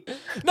Winky.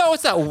 No,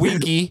 it's not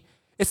Winky.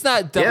 It's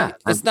not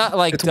it's not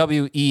like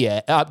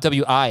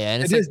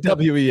W-I-N. It is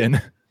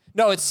W-E-N.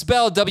 No, it's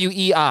spelled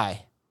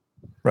W-E-I.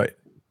 Right.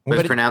 But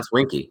it's pronounced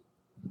Winky.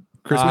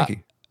 Chris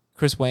Winkie.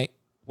 Chris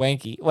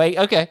Wanky. Wait,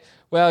 okay.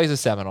 Well, he's a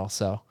Seminole,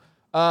 so.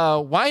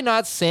 Why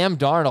not Sam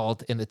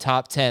Darnold in the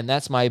top 10?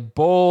 That's my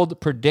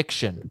bold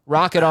prediction.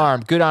 Rocket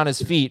arm, good on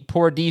his feet,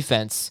 poor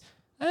defense.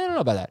 I don't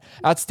know about that.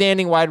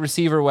 Outstanding wide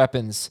receiver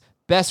weapons,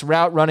 best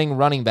route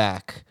running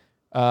back.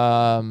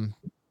 I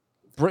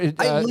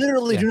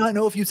literally do not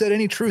know if you said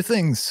any true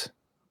things.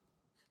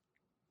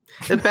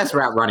 The best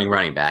route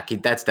running back.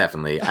 That's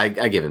definitely, I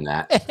give him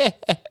that.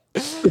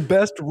 The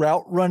best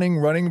route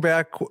running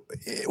back.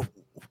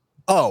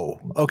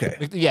 Oh,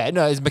 okay. Yeah,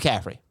 no, it's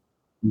McCaffrey.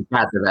 He's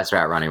not the best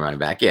route running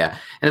back. Yeah.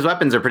 And his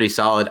weapons are pretty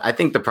solid. I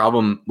think the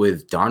problem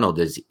with Darnold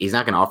is he's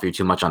not going to offer you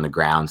too much on the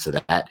ground. So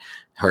that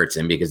hurts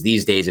him, because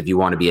these days, if you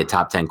want to be a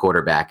top 10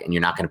 quarterback and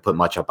you're not going to put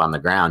much up on the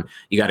ground,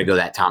 you got to go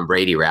that Tom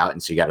Brady route.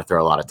 And so you got to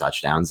throw a lot of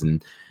touchdowns.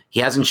 And he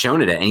hasn't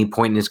shown it at any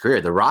point in his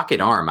career. The rocket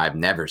arm I've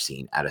never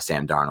seen out of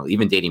Sam Darnold,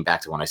 even dating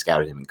back to when I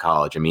scouted him in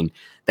college. I mean,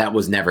 that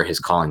was never his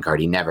calling card.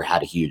 He never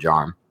had a huge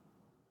arm.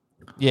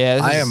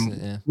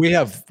 Yeah. We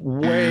have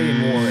way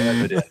more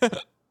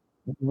evidence.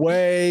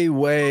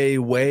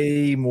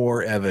 way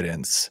more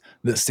evidence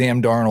that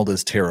Sam Darnold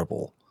is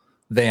terrible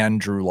than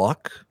Drew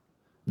Lock,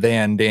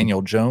 than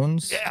Daniel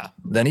Jones,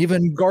 than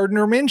even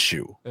Gardner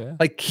Minshew. Yeah.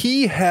 Like,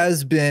 he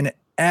has been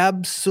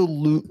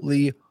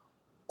absolutely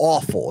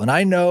awful. And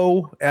I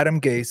know Adam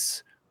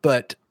Gase,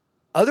 but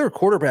other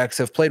quarterbacks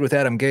have played with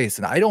Adam Gase,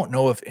 and I don't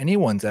know if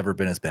anyone's ever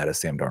been as bad as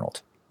Sam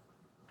Darnold.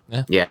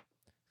 Yeah.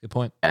 Good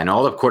point. And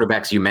all the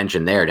quarterbacks you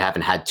mentioned there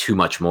haven't had too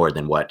much more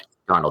than what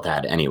Darnold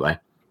had anyway.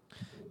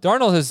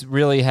 Darnold has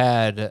really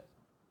had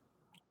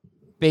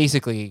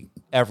basically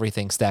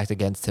everything stacked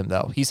against him,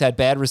 though. He's had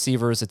bad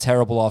receivers, a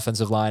terrible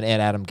offensive line,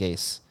 and Adam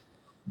Gase.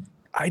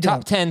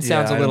 Top 10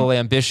 sounds a little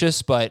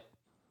ambitious, but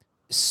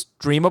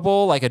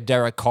streamable, like a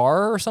Derek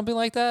Carr or something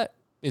like that,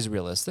 is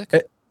realistic.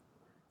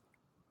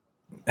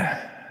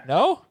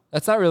 No?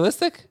 That's not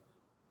realistic?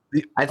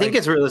 I think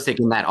it's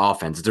realistic in that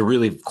offense. It's a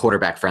really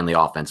quarterback-friendly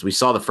offense. We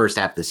saw the first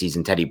half of the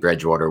season, Teddy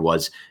Bridgewater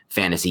was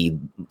fantasy.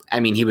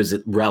 I mean, he was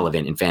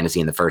relevant in fantasy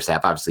in the first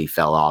half. Obviously, he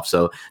fell off.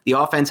 So the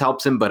offense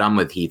helps him, but I'm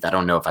with Heath. I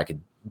don't know if I could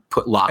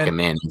lock him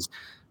in.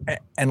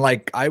 And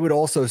like, I would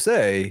also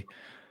say,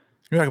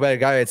 you're talking about a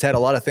guy that's had a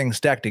lot of things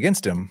stacked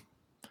against him.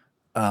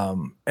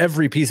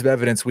 Every piece of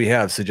evidence we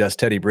have suggests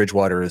Teddy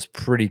Bridgewater is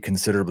pretty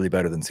considerably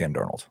better than Sam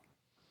Darnold.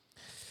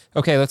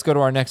 Okay, let's go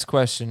to our next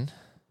question.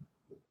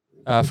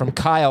 From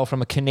Kyle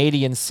from a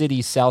Canadian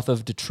city south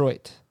of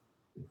Detroit.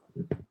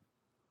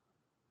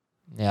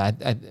 Yeah,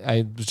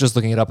 I was just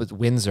looking it up.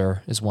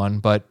 Windsor is one,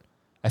 but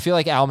I feel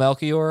like Al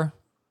Melchior,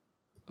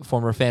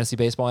 former fantasy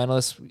baseball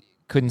analyst,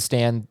 couldn't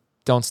stand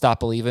Don't Stop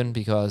Believin'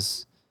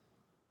 because,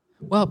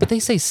 well, but they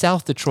say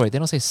South Detroit. They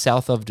don't say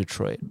south of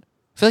Detroit.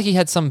 I feel like he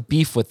had some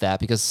beef with that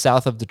because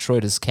south of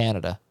Detroit is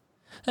Canada.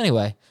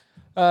 Anyway,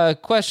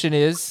 question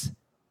is,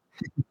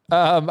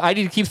 I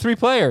need to keep 3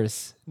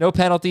 players. No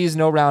penalties,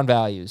 no round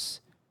values.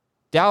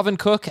 Dalvin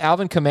Cook,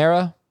 Alvin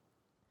Kamara,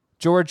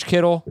 George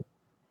Kittle,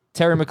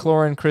 Terry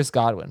McLaurin, Chris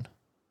Godwin.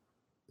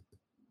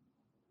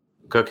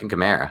 Cook and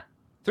Kamara.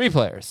 3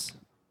 players.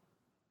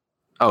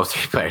 Oh,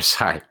 3 players.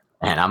 Sorry.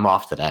 Man, I'm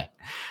off today.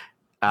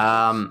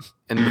 And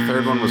the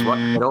third one was what?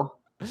 Kittle?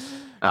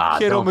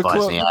 Kittle, don't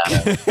buzz me out.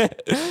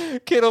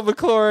 Kittle,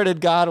 McLaurin, and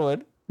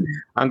Godwin.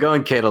 I'm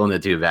going Kittle in the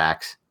 2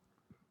 backs.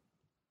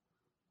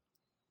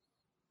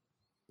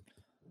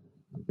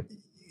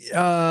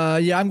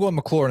 I'm going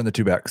McLaurin in the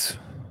 2 backs.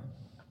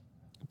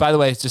 By the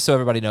way, just so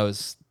everybody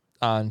knows,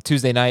 on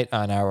Tuesday night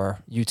on our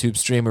YouTube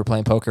stream, we were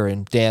playing poker,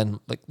 and Dan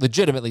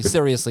legitimately,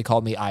 seriously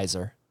called me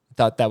Iser.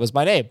 Thought that was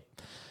my name.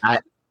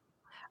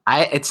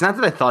 It's not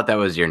that I thought that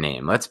was your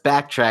name. Let's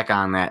backtrack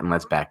on that and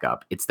let's back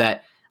up. It's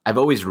that I've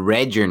always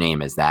read your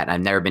name as that, and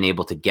I've never been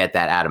able to get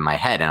that out of my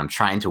head, and I'm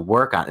trying to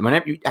work on it.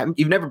 Whenever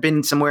you've never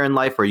been somewhere in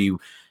life where you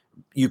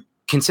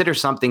consider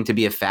something to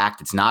be a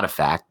fact, it's not a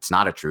fact, it's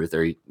not a truth,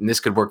 or this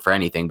could work for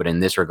anything, but in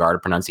this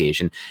regard,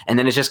 pronunciation, and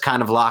then it's just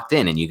kind of locked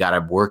in, and you got to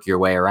work your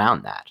way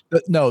around that.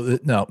 No.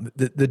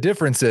 The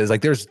difference is,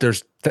 like, there's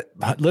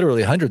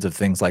literally hundreds of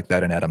things like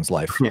that in Adam's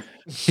life. Yeah.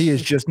 He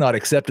has just not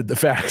accepted the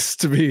facts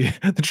to be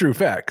the true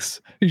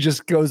facts. He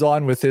just goes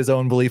on with his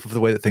own belief of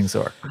the way that things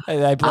are.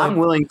 I'm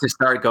willing to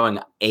start going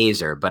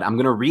Azer, but I'm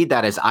going to read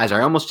that as Iser.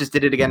 I almost just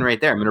did it again right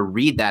there. I'm going to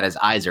read that as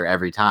Iser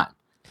every time.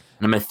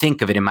 And I'm going to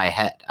think of it in my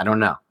head. I don't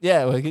know.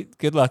 Yeah, well,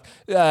 good luck.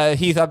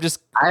 Heath,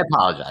 I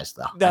apologize,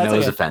 though. I know it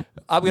was offensive.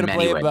 I'm going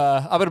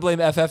to blame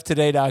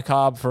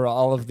fftoday.com for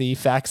all of the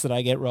facts that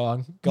I get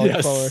wrong going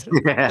forward.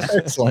 Yeah.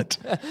 Excellent.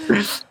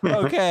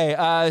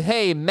 Okay.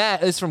 Hey,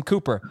 Matt is from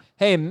Cooper.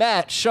 Hey,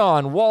 Matt,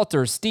 Sean,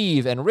 Walter,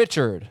 Steve, and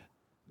Richard.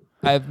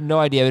 I have no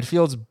idea. It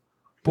feels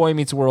Boy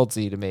Meets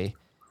World-y to me.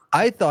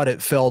 I thought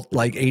it felt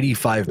like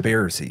 85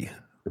 Bears-y.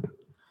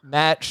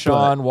 Matt,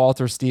 Sean,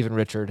 Walter, Steve, and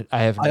Richard.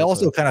 I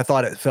also kind of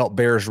thought it felt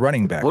Bears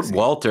running back. What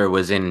Walter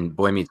was in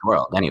Boy Meets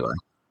World anyway?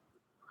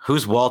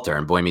 Who's Walter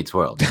in Boy Meets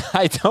World?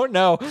 I don't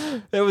know.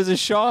 There was a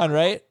Sean,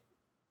 right?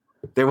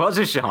 There was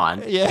a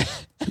Sean. Yeah.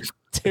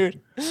 Dude,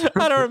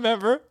 I don't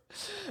remember.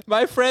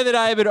 My friend and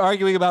I have been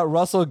arguing about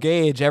Russell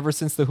Gage ever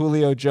since the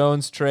Julio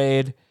Jones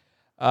trade.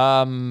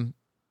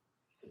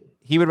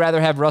 He would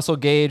rather have Russell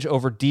Gage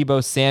over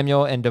Deebo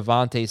Samuel and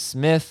Devontae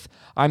Smith.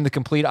 I'm the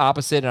complete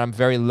opposite, and I'm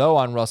very low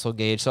on Russell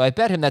Gage. So I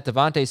bet him that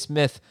Devontae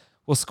Smith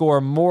will score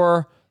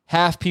more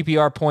half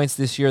PPR points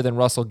this year than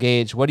Russell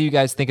Gage. What do you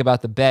guys think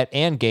about the bet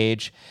and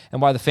Gage,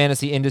 and why the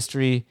fantasy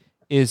industry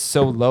is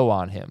so low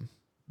on him?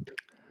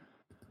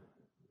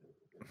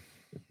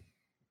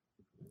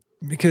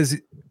 Because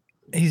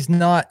he's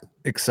not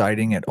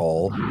exciting at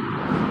all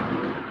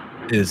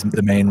is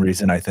the main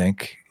reason, I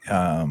think.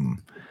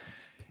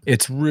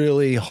 It's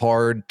really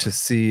hard to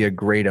see a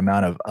great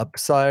amount of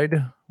upside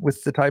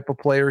with the type of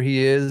player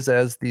he is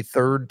as the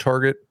third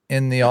target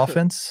in the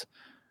offense.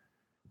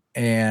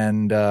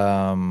 And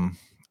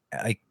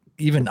I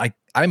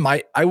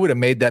would have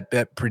made that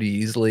bet pretty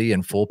easily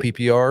in full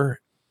PPR.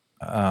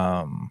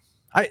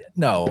 I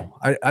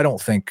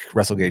don't think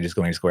Russell Gage is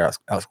going to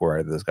outscore either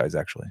of those guys,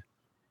 actually.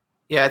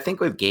 Yeah, I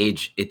think with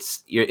Gage,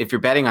 if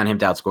you're betting on him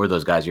to outscore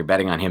those guys, you're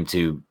betting on him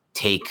to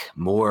take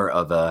more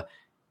of a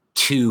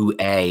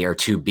 2A or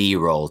 2B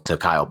role to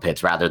Kyle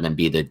Pitts rather than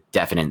be the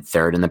definite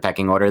third in the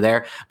pecking order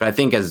there. But I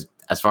think as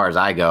far as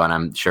I go, and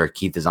I'm sure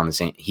Keith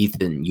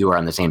and you are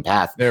on the same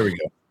path. There we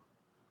go.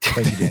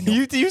 Thank you,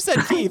 Daniel. You said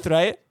Keith,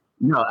 right?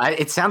 No,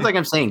 it sounds like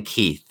I'm saying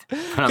Keith.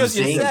 Because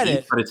you said Keith,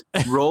 it. But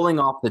it's rolling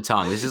off the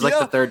tongue. This is like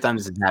the third time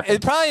this has happened.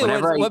 It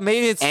probably what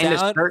made it sound. And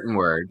a certain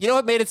word. You know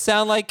what made it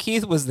sound like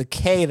Keith was the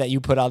K that you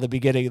put on the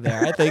beginning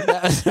there. I think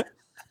that was.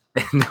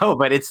 No,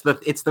 but it's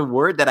the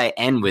word that I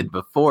end with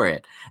before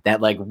it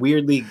that like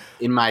weirdly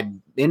in my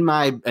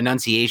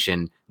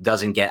enunciation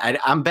doesn't get.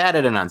 I'm bad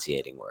at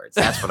enunciating words.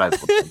 That's what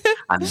I've learned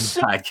on this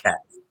podcast.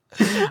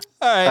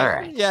 All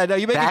right. Yeah, no,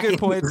 you make a good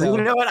point, though.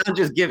 You know what? I'm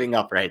just giving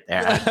up right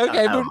there.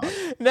 Okay,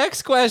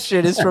 next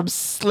question is from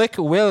Slick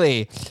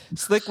Willie.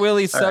 Slick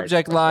Willie's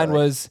subject line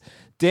was,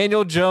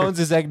 Daniel Jones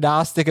is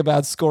agnostic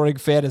about scoring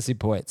fantasy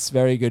points.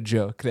 Very good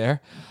joke there.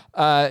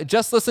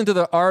 Just listen to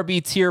the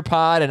RB tier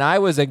pod, and I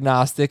was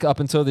agnostic up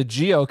until the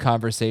Gio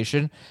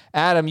conversation.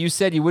 Adam, you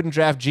said you wouldn't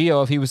draft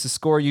Gio if he was to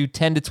score you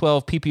 10 to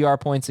 12 PPR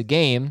points a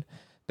game.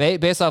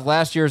 Based off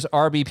last year's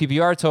RB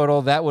PPR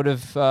total, that would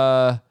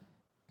have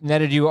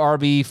netted you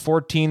RB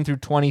 14 through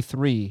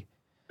 23.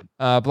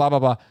 Blah, blah,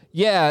 blah.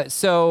 Yeah,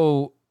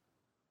 so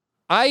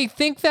I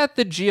think that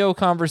the Gio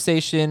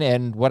conversation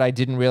and what I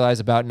didn't realize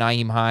about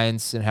Nyheim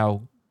Hines and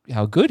how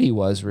good he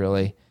was,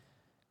 really,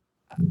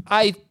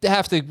 I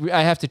have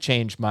to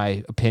change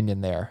my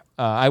opinion there.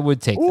 I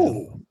would take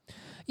them.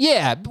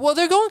 Yeah, well,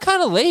 they're going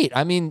kind of late.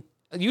 I mean,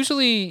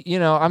 usually,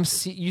 I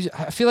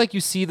feel like you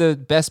see the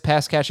best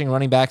pass catching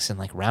running backs in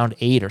like round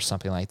 8 or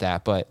something like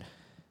that, but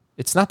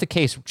it's not the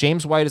case.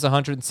 James White is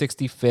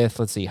 165th.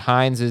 Let's see,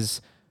 Hines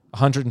is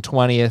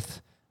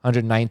 120th,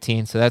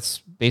 119th. So that's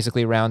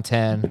basically round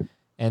 10,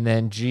 and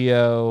then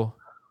Gio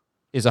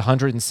is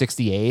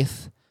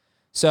 168th.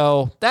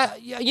 So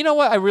that, you know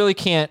what? I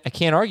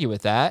can't argue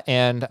with that.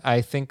 And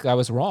I think I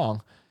was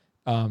wrong.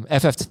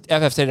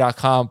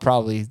 FFT.com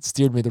probably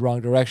steered me the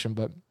wrong direction,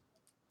 but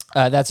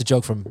that's a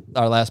joke from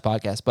our last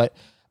podcast. But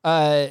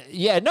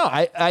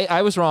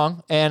I was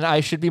wrong, and I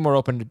should be more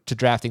open to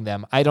drafting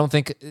them. I don't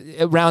think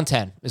round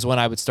 10 is when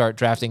I would start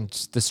drafting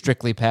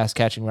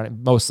the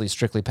mostly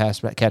strictly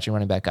pass catching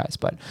running back guys.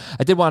 But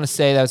I did want to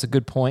say that was a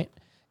good point.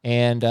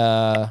 And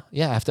I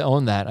have to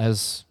own that. I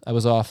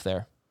was off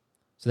there.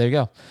 So there you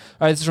go. All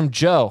right, this is from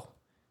Joe.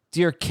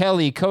 Dear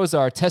Kelly,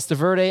 Kozar,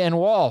 Testaverde, and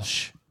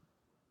Walsh.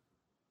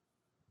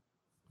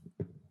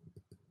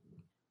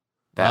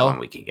 That one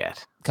we can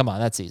get. Come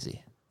on, that's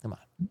easy. Come on.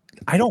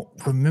 I don't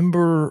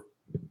remember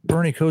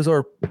Bernie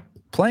Kosar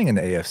playing in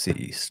the AFC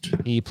East.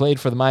 He played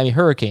for the Miami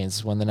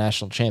Hurricanes, won the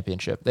national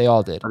championship. They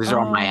all did. These are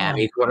all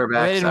Miami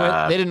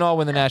quarterbacks. They didn't all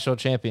win the national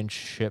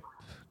championship.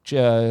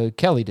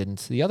 Kelly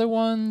didn't. The other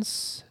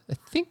ones, I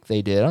think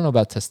they did. I don't know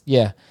about Test.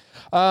 Yeah.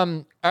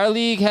 Our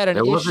league had an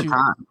issue. There was a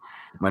time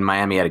when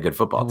Miami had a good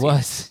football team.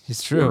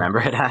 It's true. You remember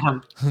it,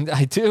 Adam?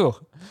 I do.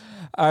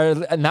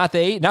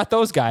 Not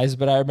those guys,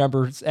 but I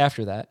remember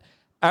after that.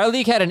 Our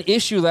league had an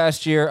issue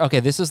last year. Okay,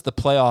 this is the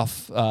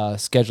playoff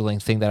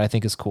scheduling thing that I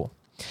think is cool.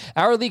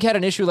 Our league had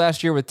an issue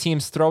last year with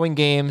teams throwing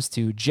games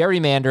to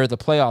gerrymander the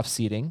playoff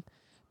seeding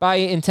by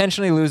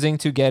intentionally losing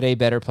to get a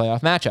better playoff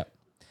matchup.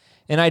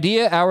 An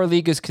idea our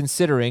league is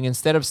considering,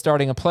 instead of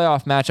starting a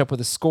playoff matchup with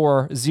a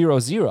score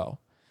 0-0,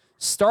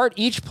 start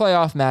each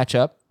playoff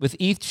matchup with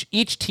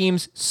each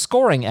team's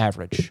scoring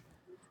average.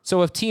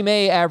 So if Team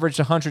A averaged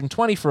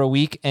 120 for a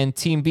week and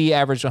Team B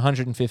averaged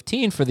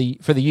 115 for the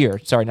year,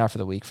 sorry, not for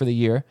the week, for the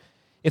year,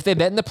 if they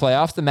met in the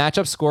playoffs, the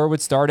matchup score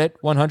would start at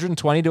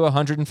 120 to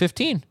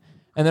 115.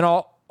 And then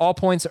all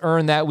points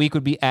earned that week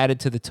would be added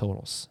to the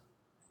totals.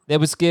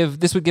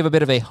 This would give a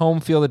bit of a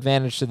home field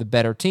advantage to the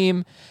better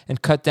team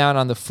and cut down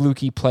on the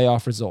fluky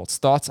playoff results.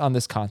 Thoughts on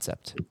this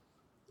concept?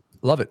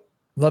 Love it.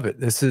 Love it.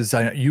 This is,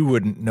 you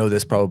wouldn't know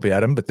this probably,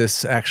 Adam, but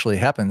this actually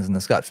happens in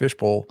the Scott Fish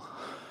Bowl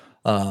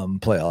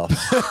playoffs.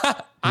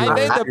 I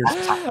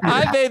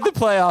made the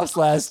playoffs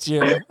last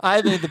year.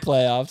 I made the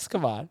playoffs.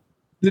 Come on.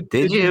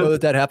 Did you know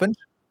that happened?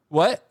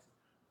 What?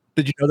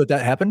 Did you know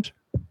that happened?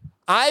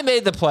 I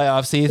made the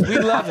playoffs, Heath. We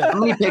love it.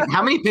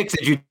 How many picks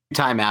did you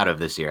time out of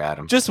this year,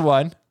 Adam? Just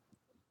one.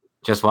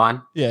 Just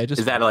one? Yeah.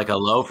 Is that like a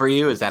low for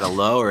you? Is that a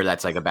low, or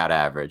that's like about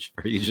average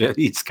for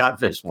you, Scott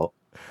Fishbowl?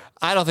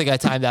 I don't think I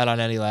timed out on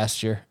any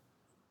last year.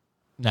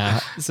 Nah,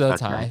 so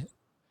that's high.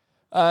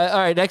 All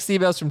right, next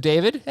email's from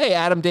David. Hey,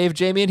 Adam, Dave,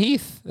 Jamie, and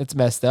Heath. That's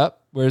messed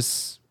up.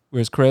 Where's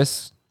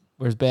Chris?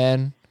 Where's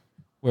Ben?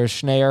 Where's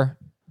Schneer?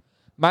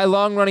 My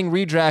long-running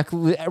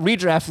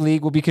redraft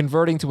league will be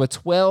converting to a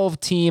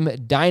 12-team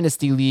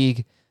dynasty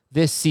league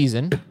this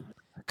season.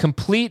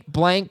 Complete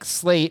blank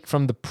slate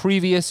from the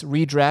previous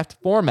redraft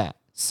format.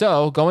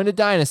 So, going to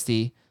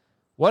dynasty,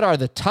 what are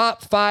the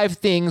top 5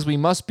 things we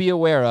must be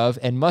aware of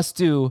and must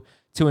do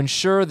to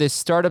ensure this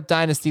startup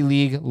dynasty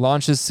league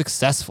launches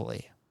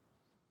successfully?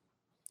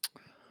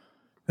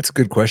 That's a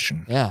good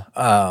question. Yeah.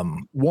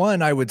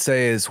 One I would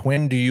say is,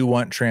 when do you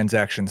want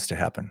transactions to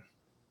happen?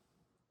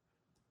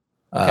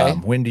 Okay.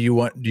 When do you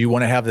want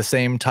to have the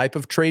same type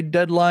of trade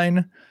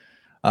deadline?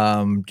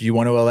 Do you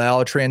want to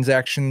allow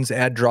transactions,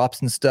 add drops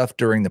and stuff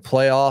during the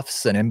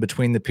playoffs and in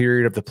between the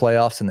period of the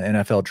playoffs and the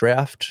NFL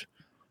draft?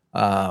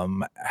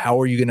 How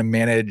are you going to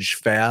manage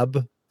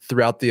fab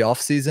throughout the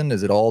offseason?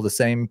 Is it all the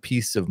same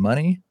piece of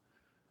money?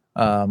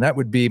 That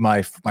would be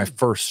my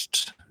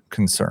first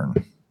concern.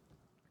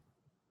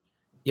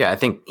 Yeah, I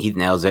think he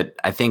nails it.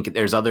 I think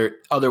there's other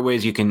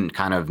ways you can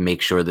kind of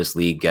make sure this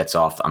league gets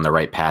off on the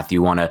right path.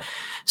 You want to,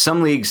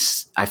 some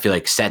leagues, I feel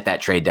like, set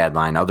that trade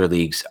deadline. Other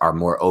leagues are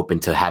more open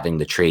to having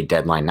the trade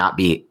deadline not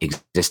be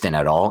existent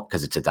at all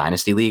because it's a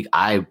dynasty league.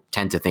 I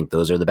tend to think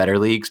those are the better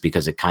leagues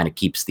because it kind of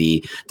keeps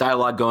the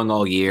dialogue going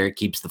all year, it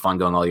keeps the fun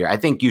going all year. I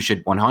think you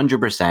should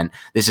 100%,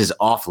 this is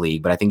off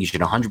league, but I think you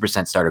should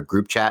 100% start a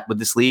group chat with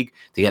this league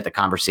to get the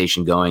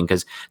conversation going,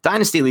 because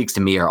dynasty leagues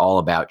to me are all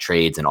about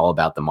trades and all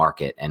about the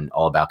market and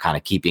all about kind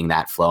of keeping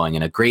that flowing.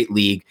 And a great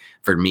league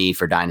for me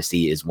for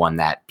dynasty is one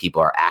that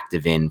people are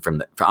active in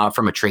from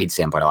a trade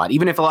standpoint a lot.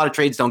 Even if a lot of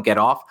trades don't get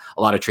off,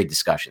 a lot of trade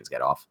discussions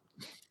get off.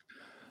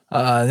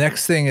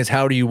 Next thing is,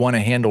 how do you want to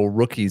handle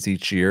rookies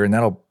each year? And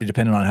that'll be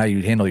dependent on how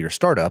you handle your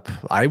startup.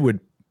 I would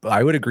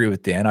agree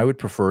with Dan. I would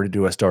prefer to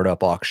do a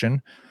startup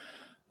auction.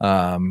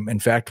 In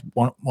fact,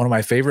 one of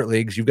my favorite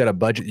leagues, you've got a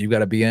budget you've got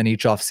to be in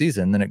each off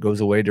season, then it goes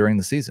away during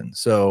the season.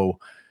 So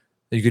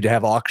you could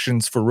have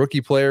auctions for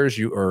rookie players,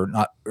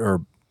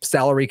 or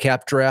salary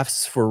cap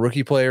drafts for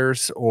rookie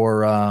players,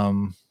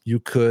 or you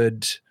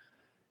could,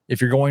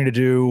 if you're going to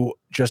do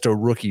just a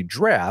rookie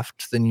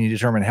draft, then you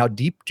determine how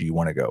deep do you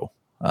want to go.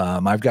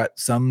 I've got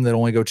some that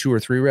only go 2 or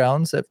 3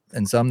 rounds,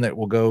 and some that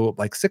will go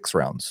like 6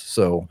 rounds.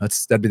 So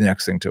that'd be the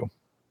next thing too.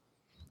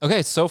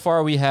 Okay, so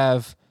far we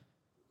have,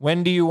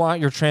 when do you want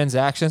your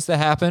transactions to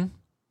happen?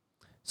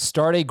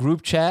 Start a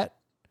group chat,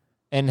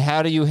 and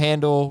how do you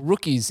handle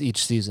rookies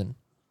each season?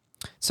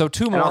 So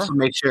 2 more. And also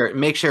make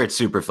sure it's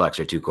super flex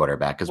or 2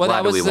 quarterback, because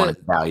why do we want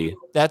to value?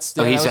 That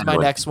was my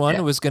next one.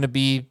 It was going to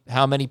be,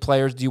 how many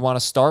players do you want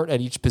to start at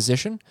each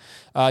position?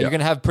 You're going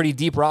to have pretty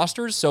deep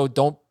rosters, so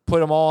don't put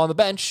them all on the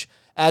bench.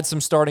 Add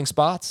some starting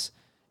spots.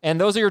 And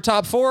those are your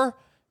top 4.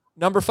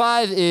 Number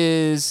 5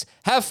 is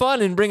have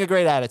fun and bring a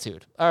great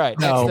attitude. All right.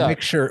 No, make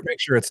sure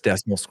it's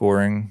decimal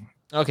scoring.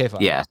 Okay,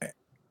 fine. Yeah.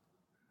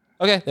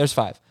 Okay, there's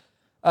 5.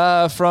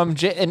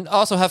 And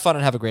also have fun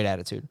and have a great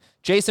attitude.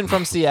 Jason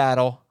from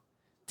Seattle.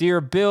 Dear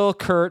Bill,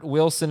 Kurt,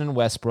 Wilson, and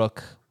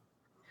Westbrook.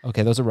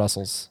 Okay, those are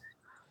Russells.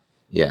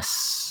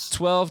 Yes.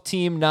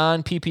 12-team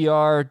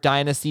non-PPR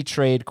dynasty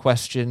trade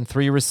question.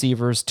 3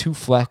 receivers, 2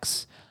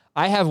 flex.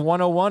 I have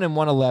 101 and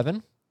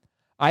 111.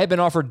 I have been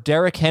offered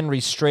Derrick Henry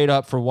straight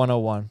up for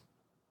 101.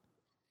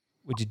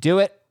 Would you do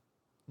it?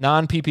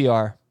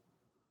 Non-PPR.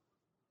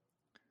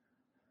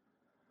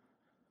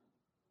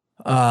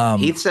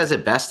 Heath says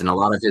it best in a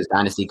lot of his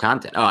dynasty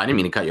content. Oh, I didn't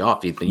mean to cut you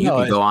off, Heath. You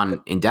can go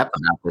on in depth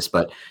about this,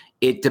 but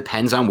it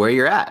depends on where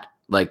you're at.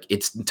 Like,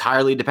 it's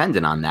entirely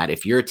dependent on that.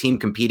 If you're a team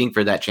competing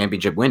for that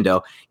championship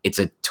window, it's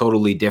a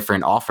totally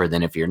different offer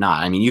than if you're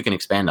not. I mean, you can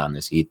expand on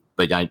this, Heath,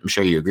 but I'm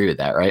sure you agree with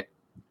that, right?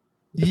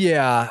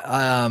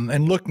 Yeah.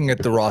 And looking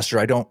at the roster,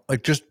 I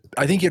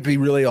think you'd be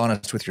really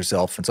honest with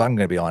yourself. And so I'm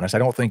going to be honest. I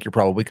don't think you're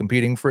probably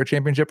competing for a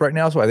championship right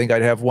now. So I think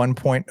I'd have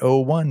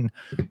 1.01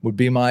 would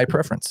be my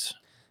preference.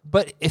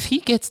 But if he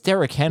gets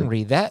Derrick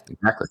Henry, that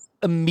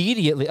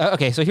immediately,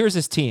 okay, so here's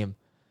his team.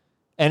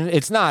 And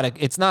it's not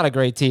a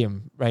great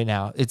team right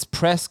now. It's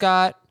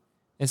Prescott.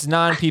 It's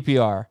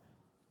non-PPR.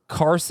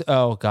 Carson.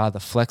 Oh God, the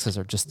flexes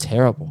are just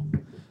terrible.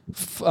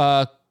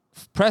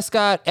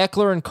 Prescott,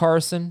 Eckler, and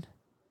Carson.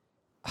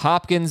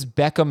 Hopkins,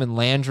 Beckham, and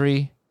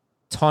Landry.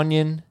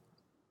 Tonyan,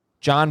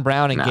 John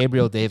Brown, and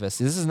Gabriel Davis.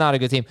 This is not a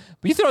good team.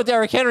 But you throw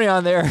Derrick Henry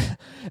on there,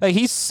 like,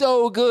 he's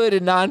so good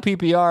in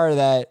non-PPR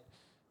that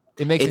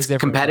it makes it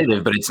different.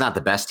 Competitive, but it's not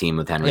the best team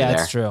with Henry there. Yeah,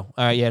 that's true. All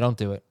right, yeah, don't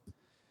do it.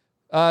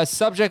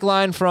 Subject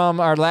line from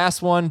our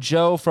last one,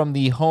 Joe from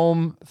the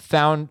home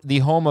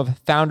of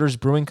Founders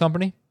Brewing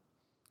Company.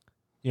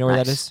 You know where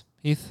that is,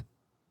 Heath?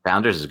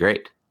 Founders is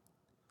great.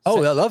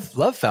 Oh, I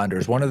love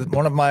Founders. One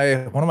of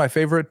my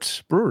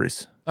favorite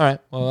breweries. All right.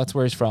 Well, that's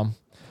where he's from.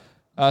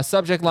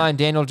 Subject line,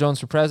 Daniel Jones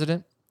for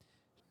president.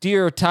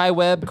 Dear Ty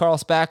Webb, Carl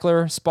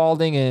Spackler,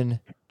 Spalding, and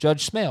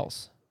Judge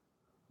Smales.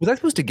 Was I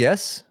supposed to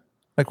guess?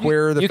 Like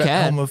where the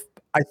home of...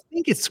 I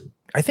think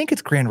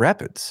it's Grand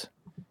Rapids.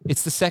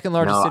 It's the second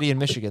largest city in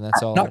Michigan.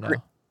 That's all I know.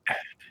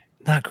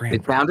 Not Grand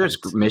Rapids. Founders,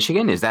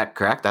 Michigan. Is that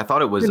correct? I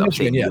thought it was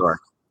upstate New York.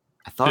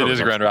 I thought it is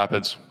Grand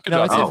Rapids. Good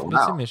job.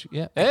 It's in Michigan.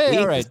 Yeah. Hey,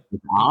 all right.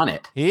 On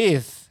it.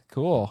 Heath.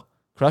 Cool.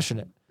 Crushing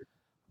it.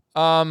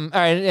 All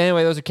right.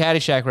 Anyway, those are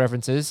Caddyshack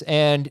references.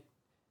 And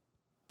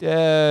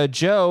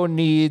Joe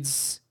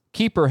needs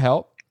keeper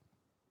help.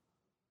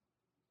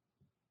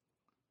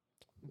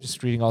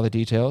 Just reading all the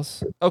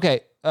details.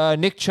 Okay.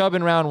 Nick Chubb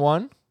in round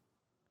 1.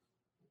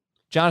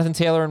 Jonathan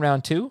Taylor in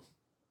round 2.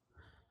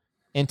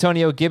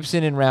 Antonio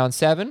Gibson in round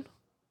 7.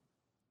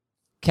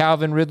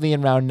 Calvin Ridley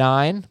in round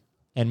 9.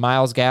 And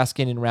Myles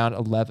Gaskin in round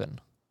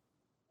 11.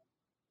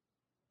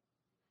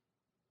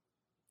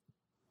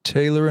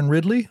 Taylor and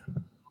Ridley?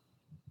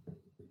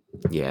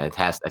 Yeah,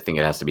 I think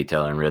it has to be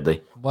Taylor and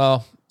Ridley.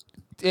 Well,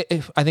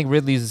 I think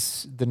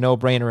Ridley's the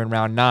no-brainer in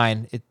round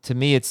 9. To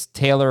me, it's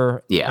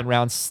Taylor in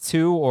rounds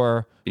 2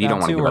 or you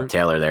don't want to give up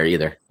Taylor there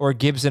either. Or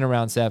Gibson in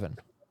round 7.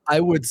 I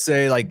would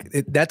say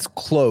that's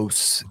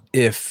close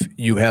if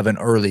you have an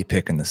early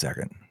pick in the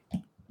second.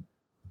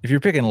 If you're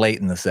picking late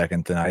in the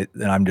second,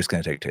 then I'm just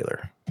going to take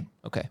Taylor.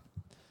 Okay.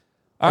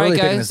 All right,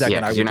 guys.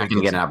 You're not going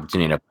to get an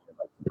opportunity to.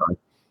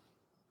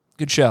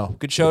 Good show.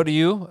 Good show to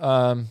you,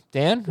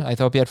 Dan. I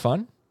hope you had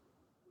fun.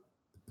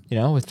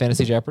 With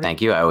Fantasy Jeopardy.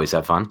 Thank you. I always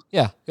have fun.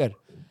 Yeah, good.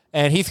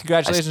 And Heath,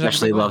 congratulations. I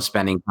especially love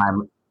spending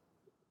time.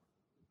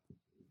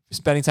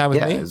 Spending time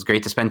with me? Yeah, it was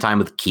great to spend time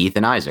with Keith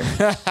and Iser.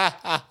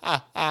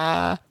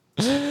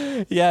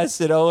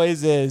 Yes, it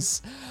always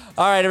is.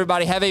 All right,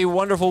 everybody, have a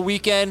wonderful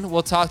weekend.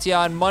 We'll talk to you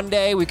on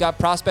Monday. We got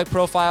prospect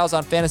profiles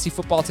on Fantasy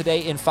Football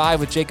Today in 5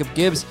 with Jacob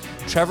Gibbs,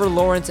 Trevor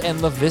Lawrence, and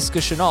Laviska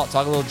Shenault.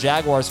 Talk a little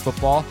Jaguars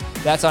football.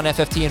 That's on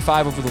FFT in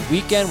 5 over the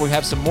weekend. We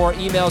have some more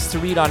emails to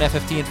read on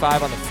FFT in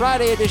 5 on the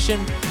Friday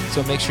edition,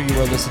 so make sure you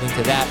are listening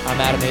to that.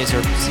 I'm Adam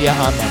Azer. See you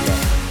on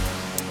Monday.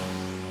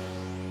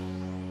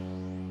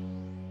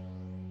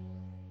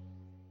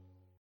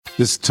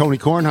 This is Tony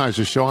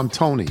Kornheiser's show. I'm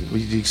Tony.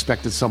 You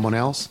expected someone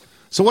else?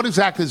 So what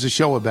exactly is the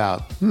show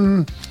about?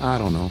 I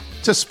don't know.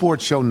 It's a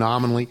sports show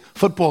nominally.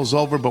 Football's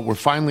over, but we're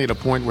finally at a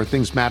point where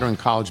things matter in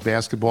college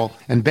basketball,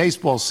 and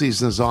baseball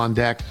season is on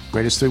deck.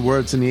 Greatest 3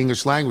 words in the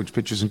English language,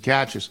 pitchers and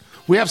catchers.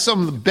 We have some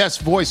of the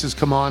best voices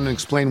come on and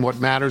explain what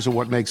matters or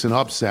what makes an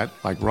upset,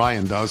 like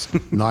Ryan does,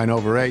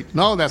 9/8.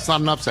 No, that's not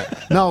an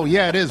upset. No,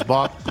 yeah, it is,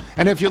 Bob.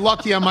 And if you're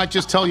lucky, I might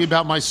just tell you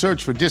about my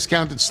search for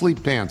discounted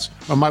sleep pants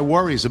or my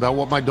worries about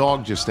what my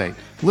dog just ate.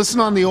 Listen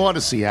on the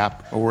Odyssey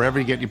app or wherever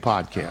you get your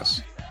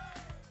podcasts.